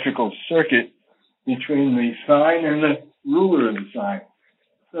like an electrical circuit between the sign and the ruler of the sign.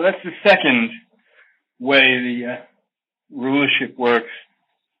 So that's the second way the rulership works.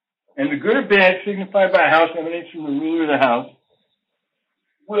 And the good or bad signified by a house emanates from the ruler of the house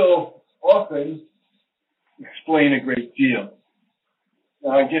will often explain a great deal.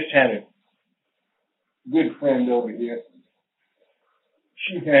 Now, I just had a good friend over here.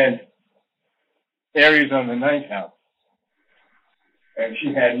 She had Aries on the ninth house. And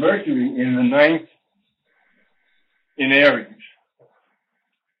she had Mercury in the ninth in Aries.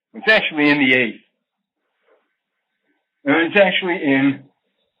 It's actually in the eighth. And it's actually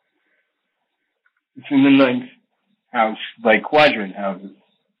it's in the ninth house by quadrant houses.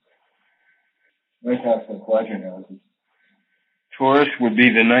 Ninth house by quadrant houses. Taurus would be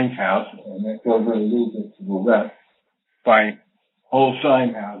the ninth house, and that goes a little bit to the left by whole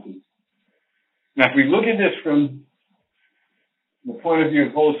sign houses. Now, if we look at this from the point of view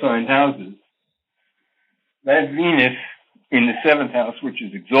of whole sign houses, that Venus in the seventh house, which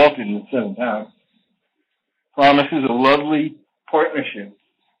is exalted in the seventh house, promises a lovely partnership.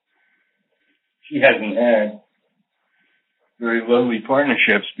 She hasn't had very lovely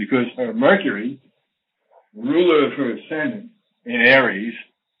partnerships because her Mercury, the ruler of her ascendant in Aries,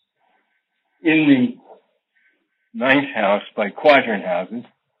 in the ninth house by quadrant houses,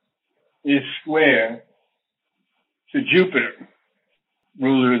 is square to Jupiter,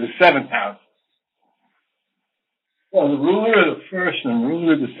 ruler of the seventh house. Well, the ruler of the first and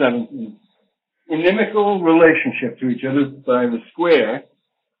ruler of the seventh in inimical relationship to each other by the square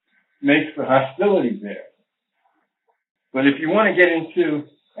makes for hostility there. But if you want to get into,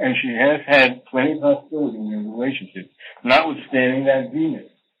 and she has had plenty of hostility in their relationship, notwithstanding that Venus,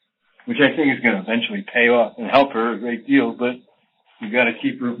 which I think is going to eventually pay off and help her a great deal, but you got to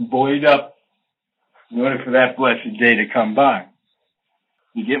keep her buoyed up in order for that blessed day to come by.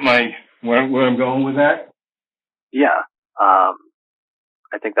 You get where I'm going with that? Yeah.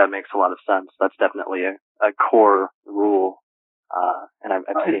 I think that makes a lot of sense. That's definitely a core rule. And I've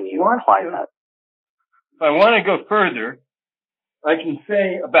seen you apply that. If I want to go further, I can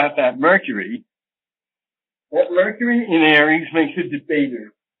say about that Mercury in Aries makes a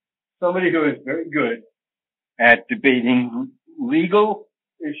debater, somebody who is very good at debating legal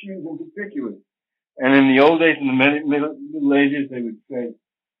issues in particular. And in the old days, in the Middle Ages, they would say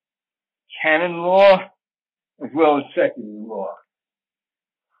canon law as well as secular law.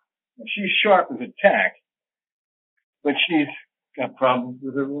 And she's sharp as a tack, but she's got problems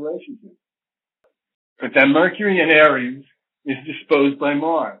with her relationship. But that Mercury in Aries is disposed by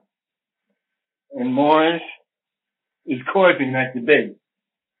Mars. And Mars is causing that debate.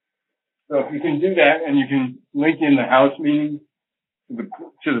 So if you can do that and you can link in the house meetings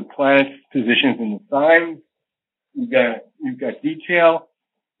to the planet's positions in the signs, you've got detail,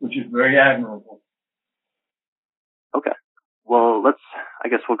 which is very admirable. Okay. Well, I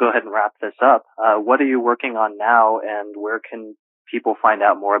guess we'll go ahead and wrap this up. What are you working on now, and where can people find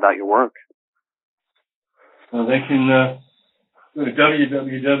out more about your work? Well, they can go to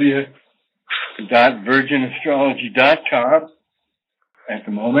www.virginastrology.com at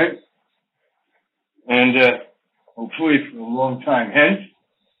the moment, and hopefully for a long time hence.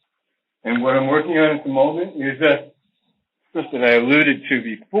 And what I'm working on at the moment is stuff that I alluded to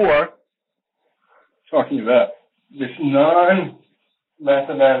before, talking about this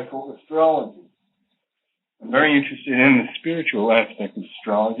non-mathematical astrology. I'm very interested in the spiritual aspect of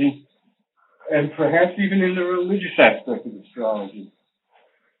astrology, and perhaps even in the religious aspect of astrology.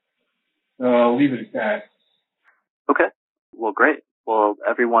 So I'll leave it at that. Okay. Well, great. Well,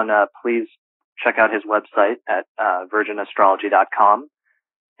 everyone, please check out his website at virginastrology.com.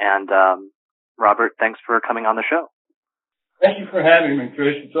 And Robert, thanks for coming on the show. Thank you for having me,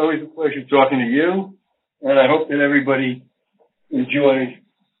 Chris. It's always a pleasure talking to you, and I hope that everybody enjoys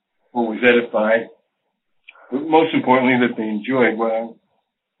or was edified but most importantly, that they enjoyed what I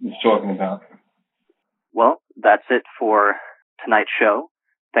was talking about. Well, that's it for tonight's show.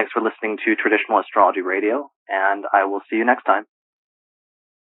 Thanks for listening to Traditional Astrology Radio, and I will see you next time.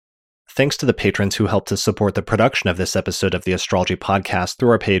 Thanks to the patrons who helped to support the production of this episode of the Astrology Podcast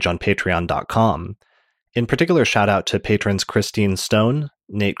through our page on patreon.com. In particular, shout out to patrons Christine Stone,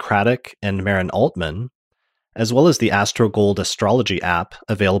 Nate Craddock, and Marin Altman, as well as the AstroGold Astrology app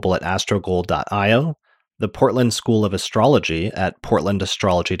available at astrogold.io, the Portland School of Astrology at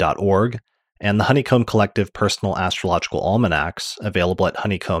portlandastrology.org, and the Honeycomb Collective Personal Astrological Almanacs available at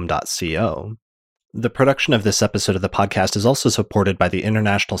honeycomb.co. The production of this episode of the podcast is also supported by the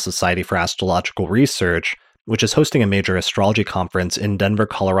International Society for Astrological Research, which is hosting a major astrology conference in Denver,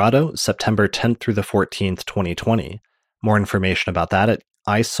 Colorado, September 10th through the 14th, 2020. More information about that at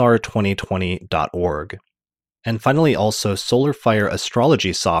isar2020.org. And finally, also SolarFire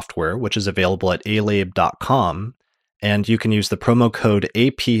Astrology software, which is available at alabe.com, and you can use the promo code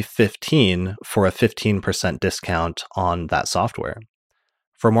AP15 for a 15% discount on that software.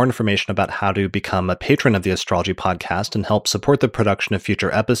 For more information about how to become a patron of the Astrology Podcast and help support the production of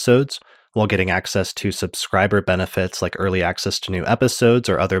future episodes while getting access to subscriber benefits like early access to new episodes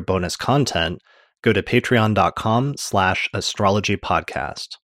or other bonus content, go to patreon.com/astrologypodcast.